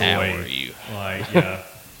Sour destroy you. Like, yeah.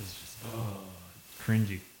 It's just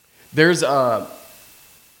cringy. There's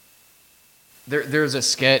there's a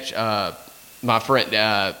sketch. My friend,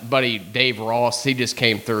 buddy Dave Ross, he just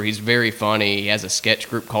came through. He's very funny. He has a sketch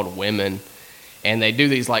group called Women, and they do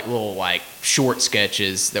these like little like short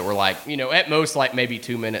sketches that were like, you know, at most like maybe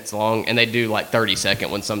 2 minutes long, and they do like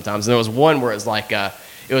 30-second ones sometimes. And there was one where it was like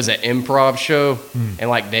it was an improv show, and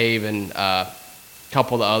like Dave and a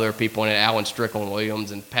couple of the other people in it, Alan Strickland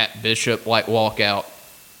Williams and Pat Bishop, like walk out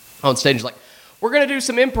on stage. He's like, we're going to do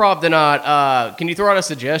some improv tonight. Can you throw out a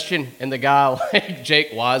suggestion? And the guy, like Jake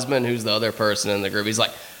Wiseman, who's the other person in the group, he's like,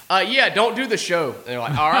 yeah, don't do the show. And they're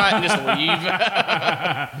like, all right, and just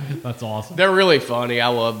leave. That's awesome. They're really funny. I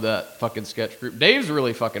love that fucking sketch group. Dave's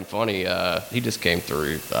really fucking funny. He just came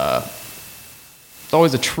through. It's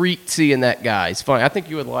always a treat seeing that guy. He's funny. I think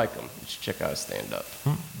you would like him. You should check out his stand-up.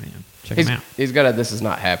 Oh, man. Check him out. He's got a This Is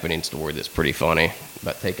Not Happening story that's pretty funny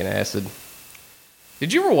about taking acid.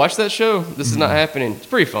 Did you ever watch that show? This Is Not Happening. It's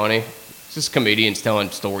pretty funny. It's just comedians telling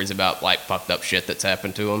stories about like fucked up shit that's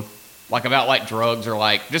happened to them, like about like drugs or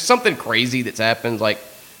like just something crazy that's happened. Like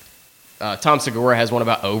Tom Segura has one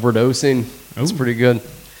about overdosing. It's Ooh. pretty good.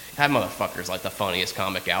 That motherfucker's like the funniest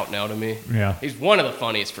comic out now to me. Yeah. He's one of the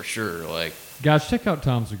funniest for sure. Like Guys, check out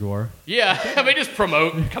Tom Segura. Yeah, I mean, just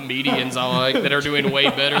promote comedians I like that are doing way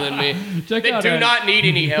better than me. Check They out do not need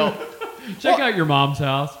any help. Check out Your Mom's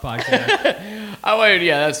House podcast. Oh, wait,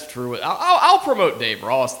 yeah, that's true. I'll promote Dave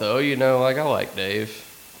Ross, though. You know, like, I like Dave.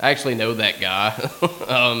 I actually know that guy.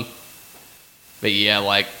 But yeah,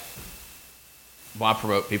 like, why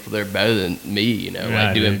promote people that are better than me, you know, Yeah,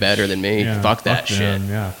 like doing dude. better than me? Yeah, fuck that them. shit.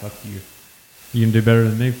 Yeah, fuck you. You can do better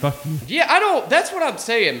than me. Fuck you. Yeah, I don't, that's what I'm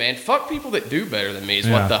saying, man. Fuck people that do better than me is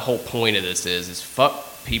Yeah. what the whole point of this is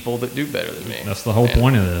fuck people that do better than me. That's the whole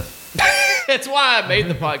point of this. That's why I made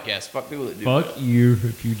the podcast. Fuck people that do Fuck you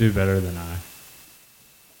if you do better than I.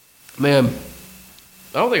 Man,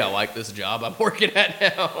 I don't think I like this job I'm working at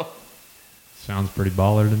now. Sounds pretty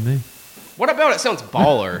baller to me. What about it sounds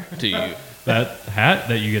baller to you? That hat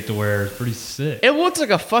that you get to wear is pretty sick. It looks like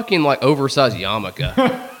a fucking like oversized yarmulke.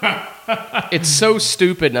 It's so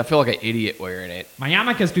stupid, and I feel like an idiot wearing it. My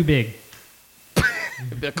yarmulke's too big.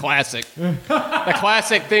 The classic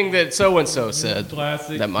thing that so and so said.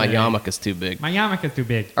 Classic That my thing. yarmulke's too big. My yarmulke's too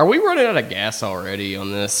big. Are we running out of gas already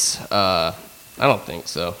on this? I don't think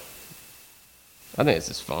so. I think this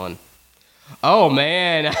is fun. Oh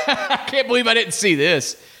man, I can't believe I didn't see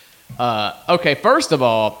this. Okay, first of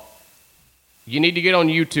all, you need to get on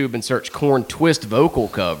YouTube and search Korn Twist vocal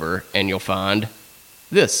cover, and you'll find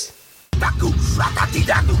this.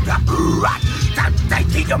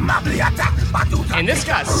 And this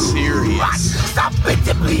guy's serious.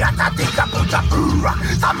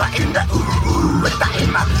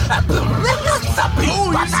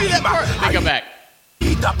 Oh, you see that part? Think I'm back.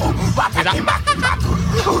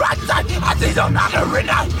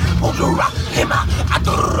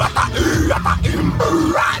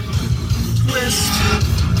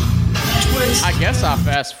 I guess I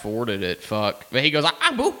fast forwarded it. Fuck. But he goes,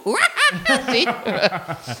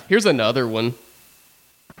 here's another one.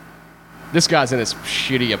 This guy's in this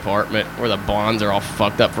shitty apartment where the bonds are all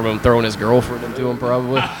fucked up from him throwing his girlfriend into him,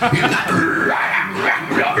 probably.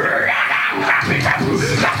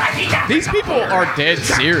 These people are dead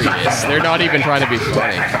serious. They're not even trying to be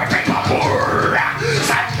funny.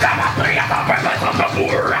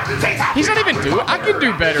 He's not even doing. I can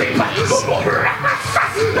do better than this.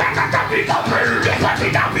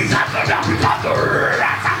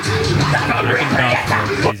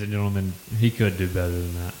 Ladies and gentlemen, he could do better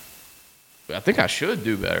than that. I think I should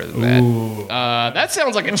do better than that. Ooh. That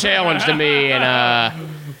sounds like a challenge to me, and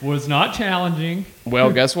Was not challenging.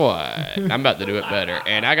 well, guess what? I'm about to do it better,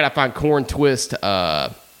 and I gotta find Korn Twist.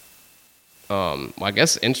 I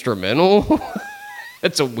guess instrumental.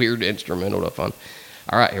 It's a weird instrumental to find.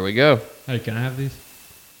 All right, here we go. Hey, can I have these?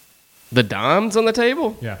 The dimes on the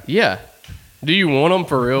table? Yeah. Yeah. Do you want them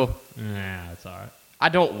for real? Nah, it's all right. I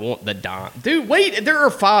don't want the dime. Dude, wait. There are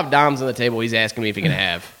 5 dimes on the table he's asking me if he can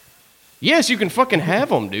have. Yes, you can fucking have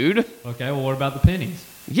them, dude. Okay, well, what about the pennies?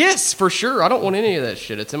 Yes, for sure. I don't want any of that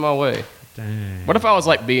shit. It's in my way. Dang. What if I was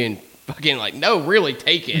like being fucking like, no, really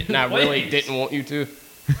take it, and I really Please. didn't want you to?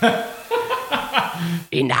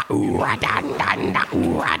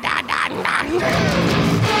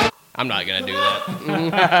 I'm not gonna do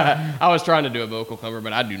that. I was trying to do a vocal cover,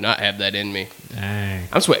 but I do not have that in me. Dang.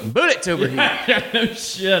 I'm sweating bullets over here. No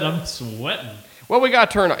shit, I'm sweating. Well, we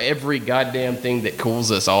gotta turn every goddamn thing that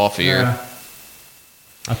cools us off here. Yeah.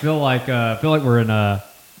 I feel like we're in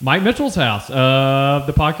Mike Mitchell's house.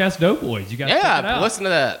 The podcast Doughboys. You guys check it Yeah, out. listen to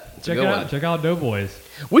that. It's a Check good it one. out. Check out Doughboys.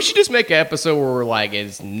 We should just make an episode where we're like,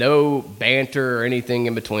 it's no banter or anything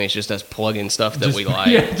in between. It's just us plugging stuff that we like.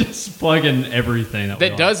 Yeah, just plug in everything that we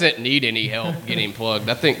That like. doesn't need any help getting plugged.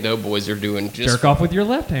 I think Doughboys are doing just Jerk off with your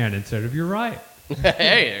left hand instead of your right.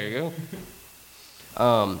 Hey, there you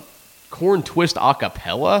go. Korn Twist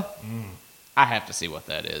acapella. I have to see what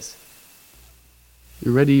that is.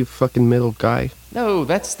 You ready, you fucking metal guy? No,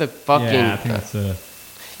 that's the fucking. Yeah, I think it's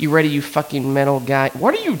you ready, you fucking metal guy?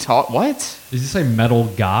 What are you talking? What? Did you say metal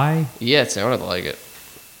guy? Yeah, it sounded like it.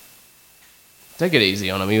 Take it easy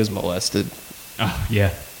on him. He was molested. Oh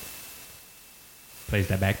yeah. Plays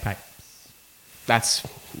that bagpipe. That's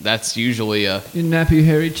usually a. Your nappy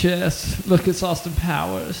hairy chest. Look at Austin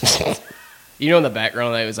Powers. You know, in the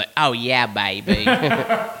background, they was like, "Oh yeah, baby."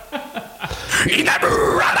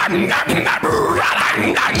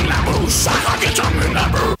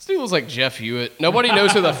 This dude was like Jeff Hewitt. Nobody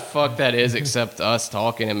knows who the fuck that is except us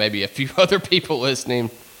talking and maybe a few other people listening.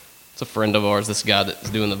 It's a friend of ours. This guy that's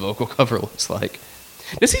doing the vocal cover looks like.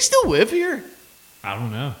 Does he still live here? I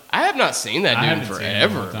don't know. I have not seen that I dude in haven't seen him in a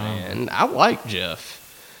forever, long time. man. I like Jeff.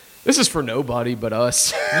 This is for nobody but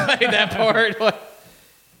us. Like that part. Like,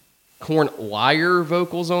 Korn liar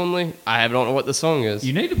vocals only. I don't know what the song is.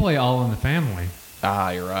 You need to play All in the Family.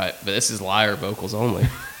 Ah, you're right. But this is Liar vocals only.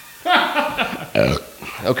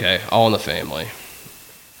 Okay, All in the Family.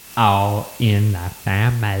 All in the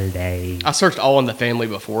Family. I searched All in the Family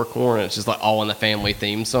before Korn, and it's just like All in the Family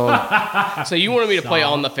theme song. So you wanted me to play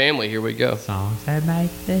All in the Family. Here we go. Songs that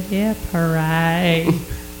make the hit parade.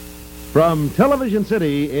 From Television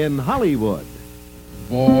City in Hollywood.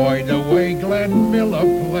 Boy, the way Glenn Miller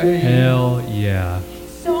played. Hell yeah.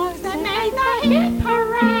 Songs that made the hit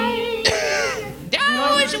parade.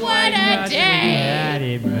 Those were the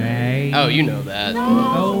days. Oh, you know that.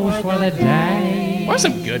 Those were the days. What are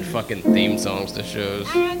some good fucking theme songs to shows?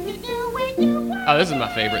 Oh, this is my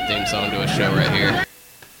favorite theme song to a show right here.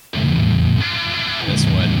 This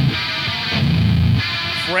one.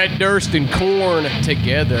 Fred Durst and Korn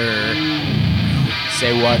together.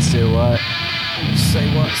 Say what, say what? Say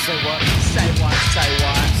what, say what, say what, say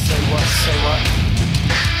what, say what, say what,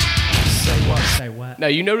 say what. Say what? Now,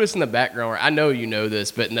 you notice in the background, I know you know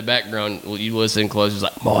this, but in the background, you listen close, it's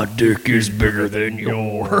like, my dick is bigger than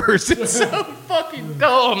yours. It's so fucking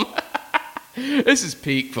dumb. This is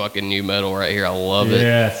peak fucking new metal right here. I love it.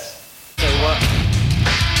 Yes. Say what?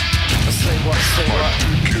 Say what, say what.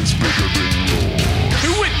 Who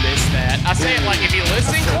would miss that? I say it like if you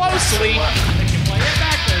listen closely.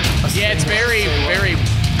 Yeah, it's very, very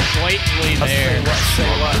blatantly there. Say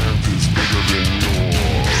what?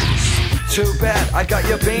 Too bad, I got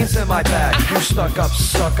your beans in my bag. You stuck up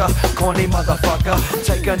sucker, corny motherfucker.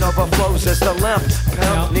 Taking over flows is the limp.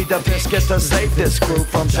 Pimp, need a biscuit to save this crew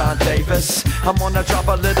from John Davis. I'm gonna drop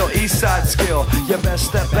a little east side skill. You best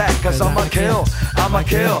step back, cause I'm a kill.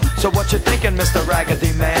 So what you thinking, Mr.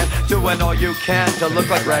 Raggedy Man? Doing all you can to look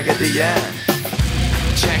like Raggedy Ann.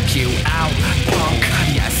 Check you out, punk.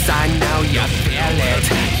 Yes, I know you feel it.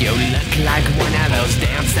 You look like one of those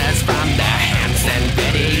dancers from the Hanson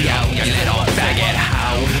video. You little faggot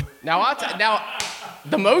hoe. Now,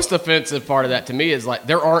 the most offensive part of that to me is like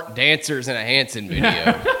there aren't dancers in a Hanson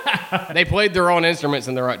video. They played their own instruments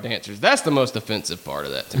and there aren't dancers. That's the most offensive part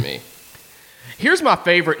of that to me. Here's my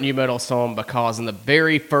favorite new metal song because in the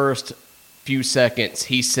very first few seconds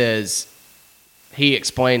he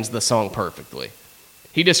explains the song perfectly.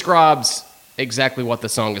 He describes exactly what the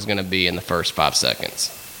song is going to be in the first 5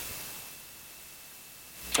 seconds.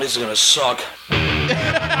 This is gonna suck.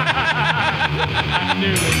 I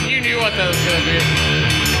knew this. You knew what that was going to be.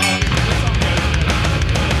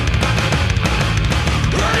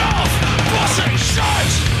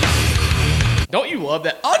 Don't you love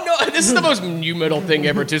that? Oh no, this is the most new metal thing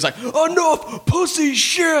ever too. It's like, enough pussy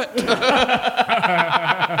shit.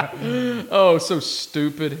 Oh, so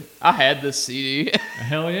stupid. I had this CD.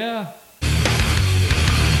 Hell yeah.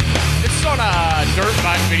 This is on a dirt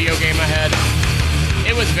bike video game I had.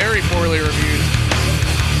 It was very poorly reviewed.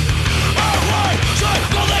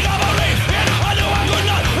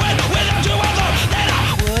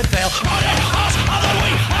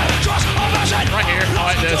 Right here, I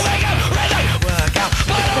like this.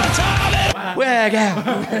 Work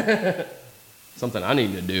out. Something I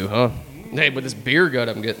need to do, huh? Hey, but this beer gut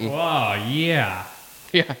I'm getting. Oh, yeah.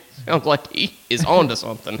 Yeah, sounds like he is onto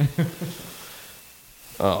something.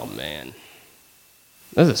 Oh, man.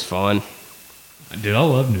 This is fun. Dude, I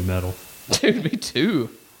love new metal. Dude, me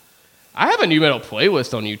too. I have a new metal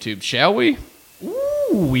playlist on YouTube, shall we?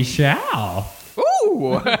 Ooh, we shall.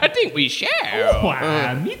 Ooh, I think we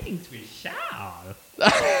shall. Me thinks we shall.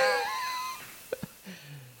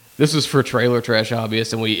 This is for Trailer Trash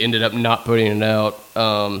Hobbyists, and we ended up not putting it out.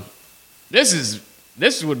 This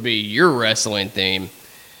would be your wrestling theme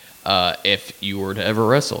if you were to ever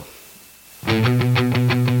wrestle.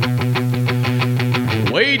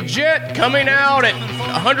 Wade Jet coming out at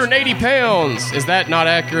 180 pounds. Is that not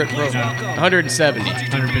accurate? 170.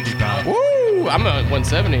 150 pounds. Woo! I'm at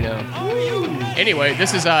 170 now. Anyway,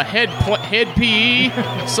 this is a head PE.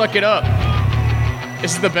 Suck it up.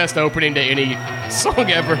 This is the best opening to any song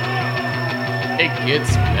ever. It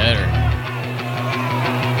gets better.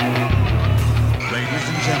 Ladies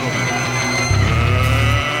and gentlemen.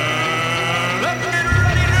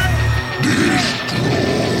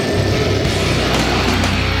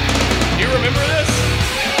 Do you remember this?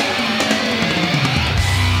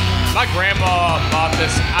 My grandma bought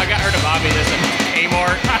this. I got her to buy me this at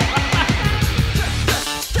Kmart.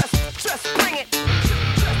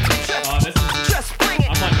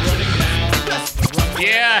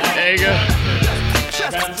 Yeah, there you go.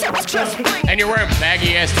 And you're wearing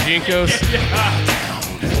baggy ass Jinkos.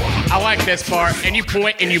 I like this part. And you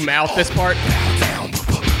point and you mouth this part.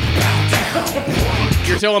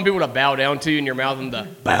 You're telling people to bow down to you and you're mouthing the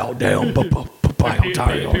bow down.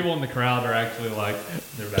 People in the crowd are actually like,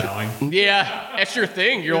 they're bowing. Yeah, that's your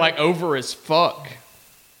thing. You're like over as fuck.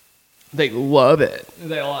 They love it.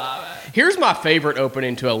 They love it. Here's my favorite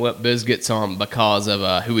opening to a Limp Bizkit song because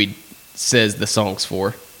of who he says the song's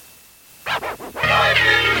for.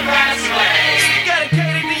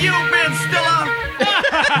 Dedicated to you, Ben Stiller.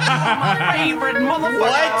 My favorite motherfucker.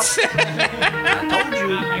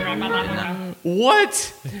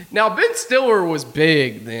 What? Now, Ben Stiller was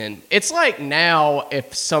big then. It's like now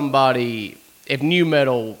if new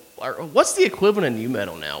metal, or what's the equivalent of new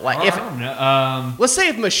metal now? Like I don't know. let's say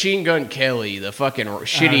if Machine Gun Kelly, the fucking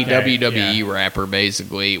shitty Okay, WWE rapper,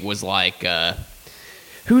 basically was like,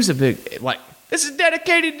 who's a big, like, this is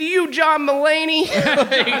dedicated to you, John Mulaney,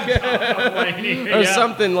 or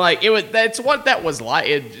something like it was. That's what that was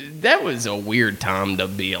like. That was a weird time to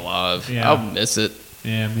be alive. Yeah. I'll miss it.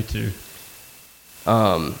 Yeah, me too.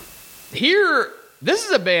 Here, this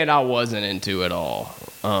is a band I wasn't into at all.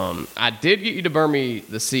 I did get you to burn me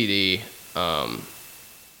the CD.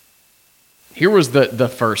 Here was the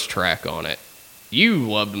first track on it. You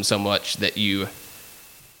loved them so much that you...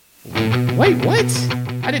 Wait, what?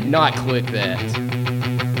 I did not click that.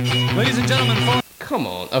 Ladies and gentlemen, Come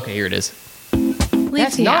on. Okay, here it is. Leave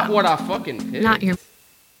That's the not album. what I fucking picked. Not your.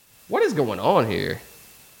 What is going on here?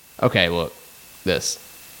 Okay, look. This.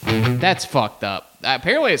 That's fucked up.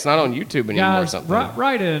 Apparently it's not on YouTube anymore or Guys, something.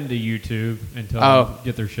 right into YouTube until Oh. they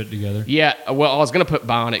get their shit together. Yeah, well, I was going to put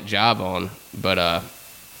Bionic Job on, but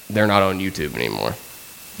they're not on YouTube anymore.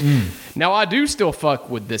 Now, I do still fuck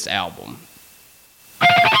with this album.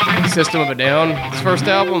 System of a Down, his first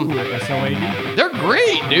album. SOAD. They're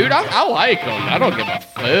great, dude. I like them. I don't give a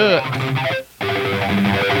fuck.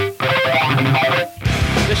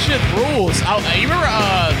 This shit rules. You remember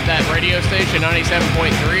that radio station,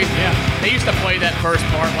 97.3? Yeah. They used to play that first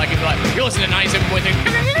part like, it'd be like, you're listening to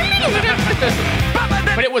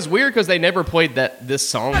 97.3. But it was weird because they never played this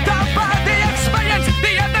song. the experience,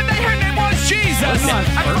 the end of the her name was Jesus.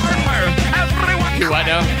 Do I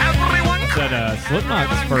know? That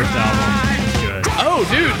Slipknot's first album was good. Oh,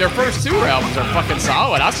 dude, their first two albums are fucking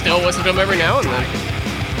solid. I still listen to them every now and then.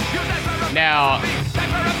 Now,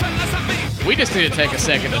 we just need to take a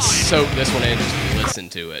second to soak this one in and just listen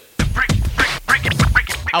to it.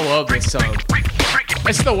 I love this song.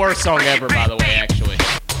 It's the worst song ever, by the way, actually.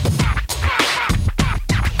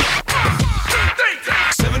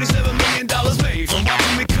 $77 million made from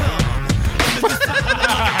watching me come.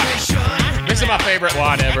 This is my favorite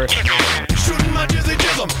line ever. Shooting my jizzy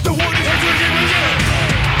jism. The one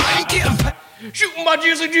I ain't getting Shooting my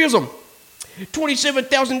jizzy jism.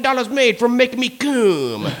 $27,000 made from making me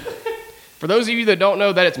cum. For those of you that don't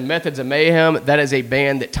know, that it's Methods of Mayhem. That is a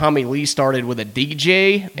band that Tommy Lee started with a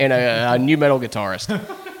DJ and a new metal guitarist.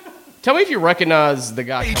 Tell me if you recognize the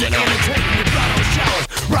guy coming up.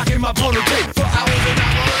 rocking my ponytail for hours and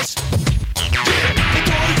hours. Yeah, the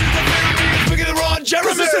boys is the very bigger than Ron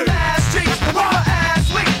Jeremy. This is the last street, the raw ass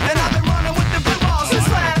week, and I've been running with the blue balls since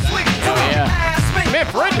last week. So Yeah. ass me. Man,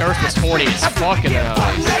 Fred Durst was horny as fuck in the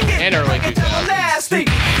and early 2000s. Nasty.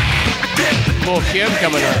 Lil' Kim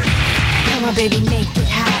coming up. Come on, baby, make it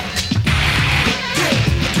hot.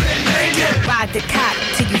 Ride the cot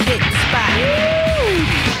till you hit the spot.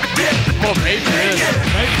 Come on, Patriots.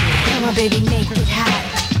 Come on, baby, make it hot.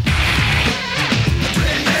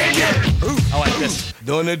 I like this.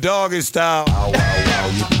 Doing the doggy style.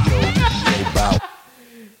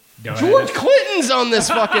 George Clinton's on this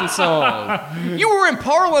fucking song. You were in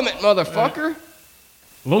Parliament, motherfucker.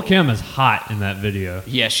 Lil' Kim is hot in that video.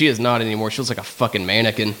 Yeah, she is not anymore. She looks like a fucking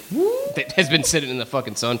mannequin that has been sitting in the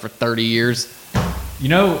fucking sun for 30 years. You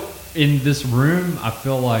know, in this room, I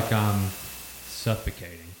feel like I'm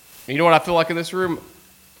suffocating. You know what I feel like in this room?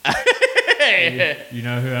 You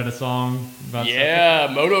know who had a song about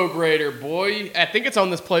Yeah, Moto Grader, boy. I think it's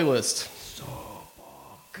on this playlist.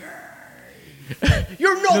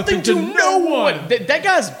 You're nothing to no one. That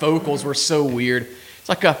guy's vocals were so weird. It's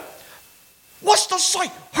like a, what's the say?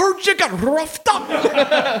 Heard you got roughed up.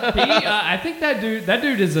 I think that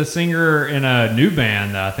dude is a singer in a new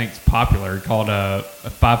band that I think is popular called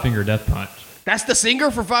Five Finger Death Punch. That's the singer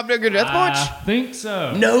for Five Finger Death Punch? I think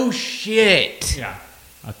so. No shit. Yeah,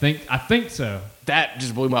 I think so. That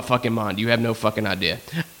just blew my fucking mind. You have no fucking idea.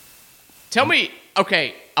 Tell me,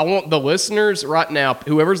 okay, I want the listeners right now,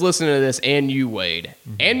 whoever's listening to this, and you, Wade,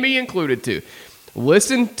 and me included too,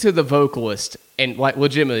 listen to the vocalist and like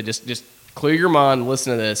legitimately just clear your mind,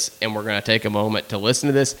 listen to this, and we're gonna take a moment to listen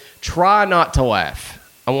to this. Try not to laugh.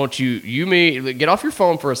 I want me, get off your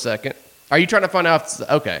phone for a second. Are you trying to find out?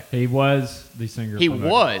 Okay. He was the singer. He for Motor.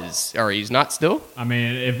 was, or he's not still? I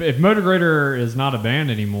mean, if Motor Grader is not a band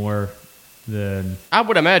anymore, then I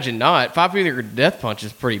would imagine not. 5 Finger Death Punch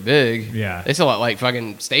is pretty big. Yeah. They sell at like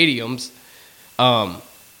fucking stadiums.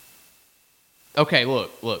 Okay,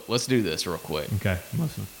 look, let's do this real quick. okay,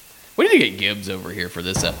 listen. We need to get Gibbs over here for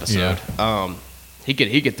this episode. He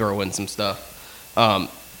could throw in some stuff.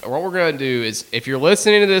 What we're gonna do is, if you're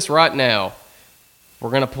listening to this right now, we're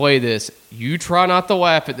gonna play this. You try not to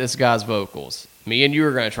laugh at this guy's vocals. Me and you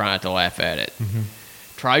are gonna try not to laugh at it.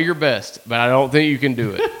 Try your best, but I don't think you can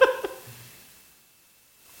do it.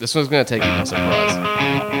 This one's gonna take you by surprise.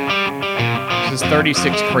 This is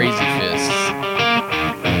 36 Crazy Fists.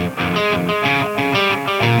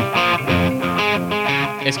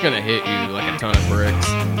 It's gonna hit you like a ton of bricks.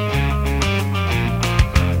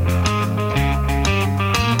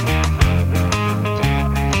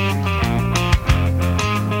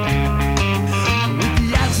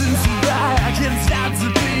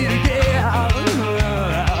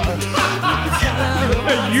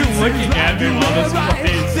 You looking at me while this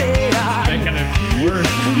plays, making it worse.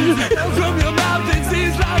 From your mouth it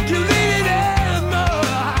seems like you need it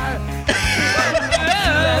more.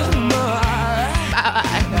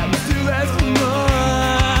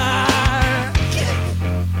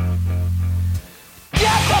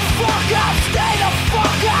 Get the fuck out, stay the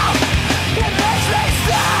fuck out. It makes me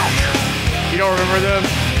sick. You don't remember them?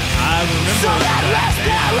 I remember that.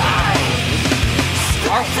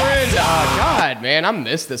 Our friend, God, man, I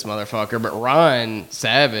miss this motherfucker. But Ryan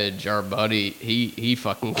Savage, our buddy, he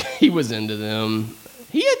was into them.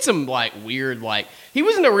 He had some like weird, like he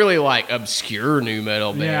was in a really like obscure new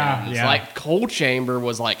metal band. Yeah. Like Cold Chamber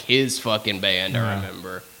was like his fucking band. I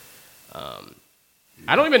remember. I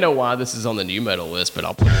don't even know why this is on the new metal list, but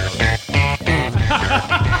I'll put it on.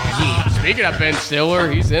 Speaking of Ben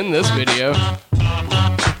Stiller, he's in this video.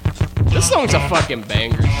 This song's a fucking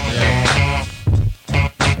banger. Yeah.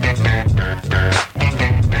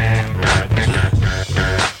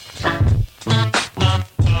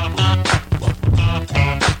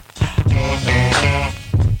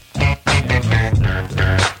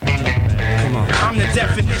 I'm the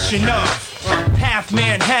definition of half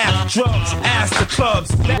man, half drugs, ass the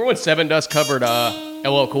clubs. Remember when Seven Dust covered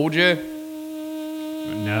LL Cool J?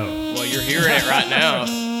 No. Well, you're hearing it right now.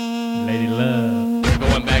 Lady Love.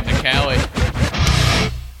 Going back to Cali.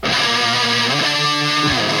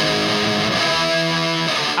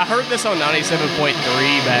 I heard this on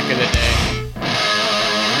 97.3 back in the day.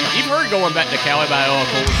 You've heard Going Back to Cali by LL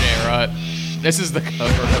Cool J, right? This is the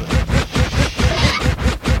cover of it.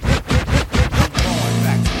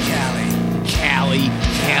 Cali.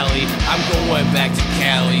 I'm going back to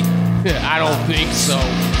Cali. I don't think so.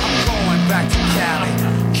 I'm going back to Cali.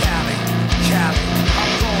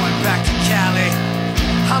 I'm going back to Cali.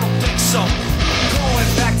 I don't think so. Going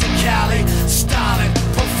back to Cali, styling,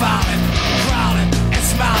 profiling, growling, and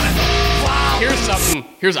smiling. Wow. Here's something.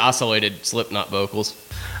 Here's isolated Slipknot vocals.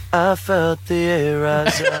 I felt the air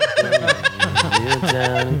rise up, kneel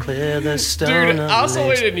down and clear the stone. Dude,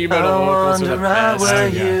 isolated new metal I vocals are the wander right best. where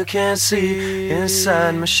you can see.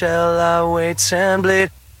 Inside my shell, I wait and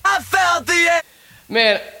bleed. I felt the air.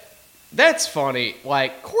 Man, that's funny.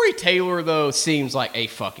 Like, Corey Taylor, though, seems like a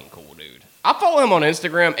fucking cool dude. I follow him on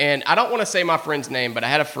Instagram, and I don't want to say my friend's name, but I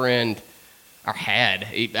had a friend,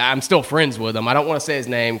 I'm still friends with him. I don't want to say his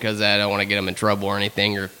name because I don't want to get him in trouble or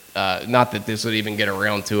anything, or not that this would even get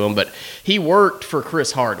around to him, but he worked for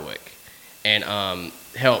Chris Hardwick and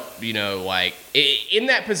helped, like, in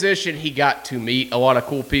that position, he got to meet a lot of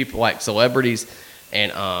cool people, like celebrities,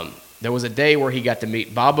 and there was a day where he got to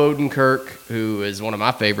meet Bob Odenkirk, who is one of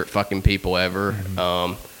my favorite fucking people ever,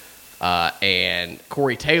 and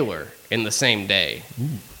Corey Taylor in the same day.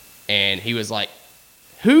 And he was like,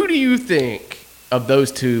 who do you think of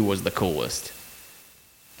those two was the coolest?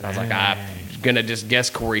 And I was like, I'm going to just guess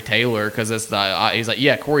Corey Taylor, because it's he's like,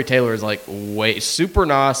 yeah, Corey Taylor is like way super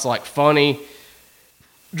nice, like funny,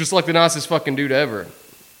 just like the nicest fucking dude ever.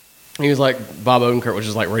 He was like, Bob Odenkirk was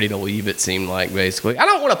just like ready to leave, it seemed like, basically. I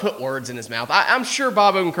don't want to put words in his mouth. I'm sure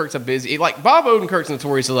Bob Odenkirk's Bob Odenkirk's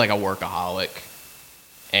notoriously like a workaholic.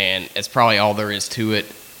 And it's probably all there is to it.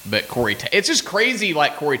 But it's just crazy,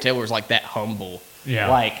 like, Corey Taylor's like that humble. Yeah.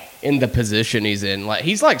 Like, in the position he's in. Like,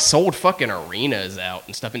 he's like sold fucking arenas out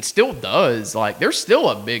and stuff and still does. Like, they're still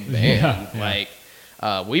a big band. Yeah.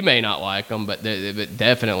 Like, we may not like them, but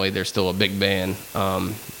definitely they're still a big band.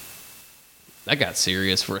 That got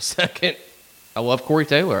serious for a second. I love Corey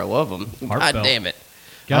Taylor. I love him. Heartfelt. God damn it.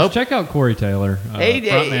 Guys, check out Corey Taylor,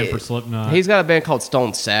 frontman for Slipknot. He's got a band called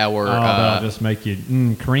Stone Sour. That'll just make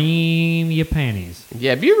you cream your panties.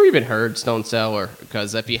 Yeah, have you ever even heard Stone Sour?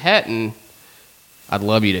 Because if you hadn't, I'd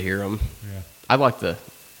love you to hear them. Yeah. I'd like to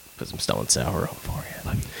put some Stone Sour on for you.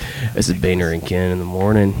 This is Boehner and Ken in the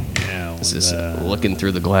morning. Yeah, This is Looking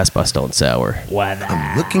Through the Glass by Stone Sour.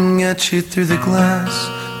 I'm looking at you through the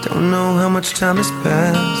glass. Don't know how much time has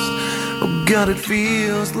passed. Oh God, it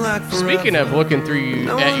feels like forever. Speaking of looking through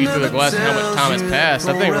at you through the glass and how much time has passed,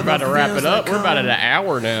 I think we're about to wrap it up. We're about at an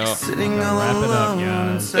hour now. Wrap it up,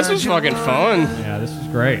 guys. This was fucking fun. Yeah, this was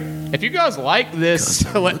great. If you guys like this,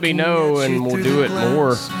 let me know and we'll do it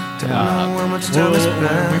more. We might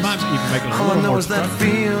even make it a little more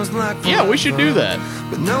structured. Yeah, we should do that.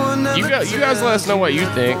 You guys let us know what you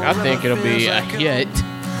think. I think it'll be a hit.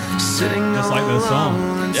 Just like this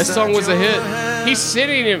song. This song was a hit. He's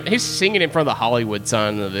singing in front of the Hollywood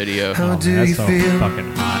sign in the video. How do That's you so feel?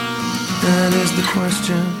 fucking hot. That is the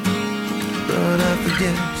question. But I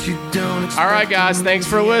forget you don't expect. All right, guys. Thanks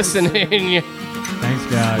for listening. Thanks,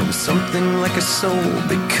 guys. When something like a soul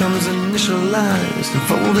becomes initialized and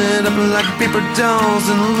folded up like paper dolls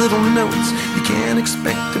and little notes, you can't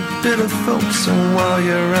expect a bit of folks. So while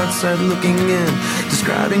you're outside looking in,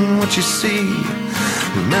 describing what you see,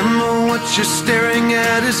 remember what you're staring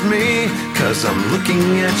at is me. Cause I'm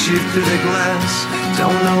looking at you through the glass.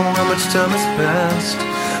 Don't know how much time has passed.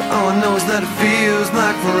 All I know is that it feels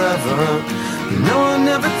like forever. No one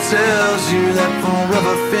ever tells you that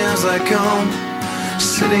forever feels like home.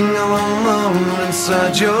 Sitting all alone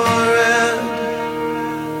inside your head.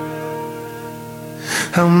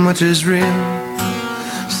 How much is real?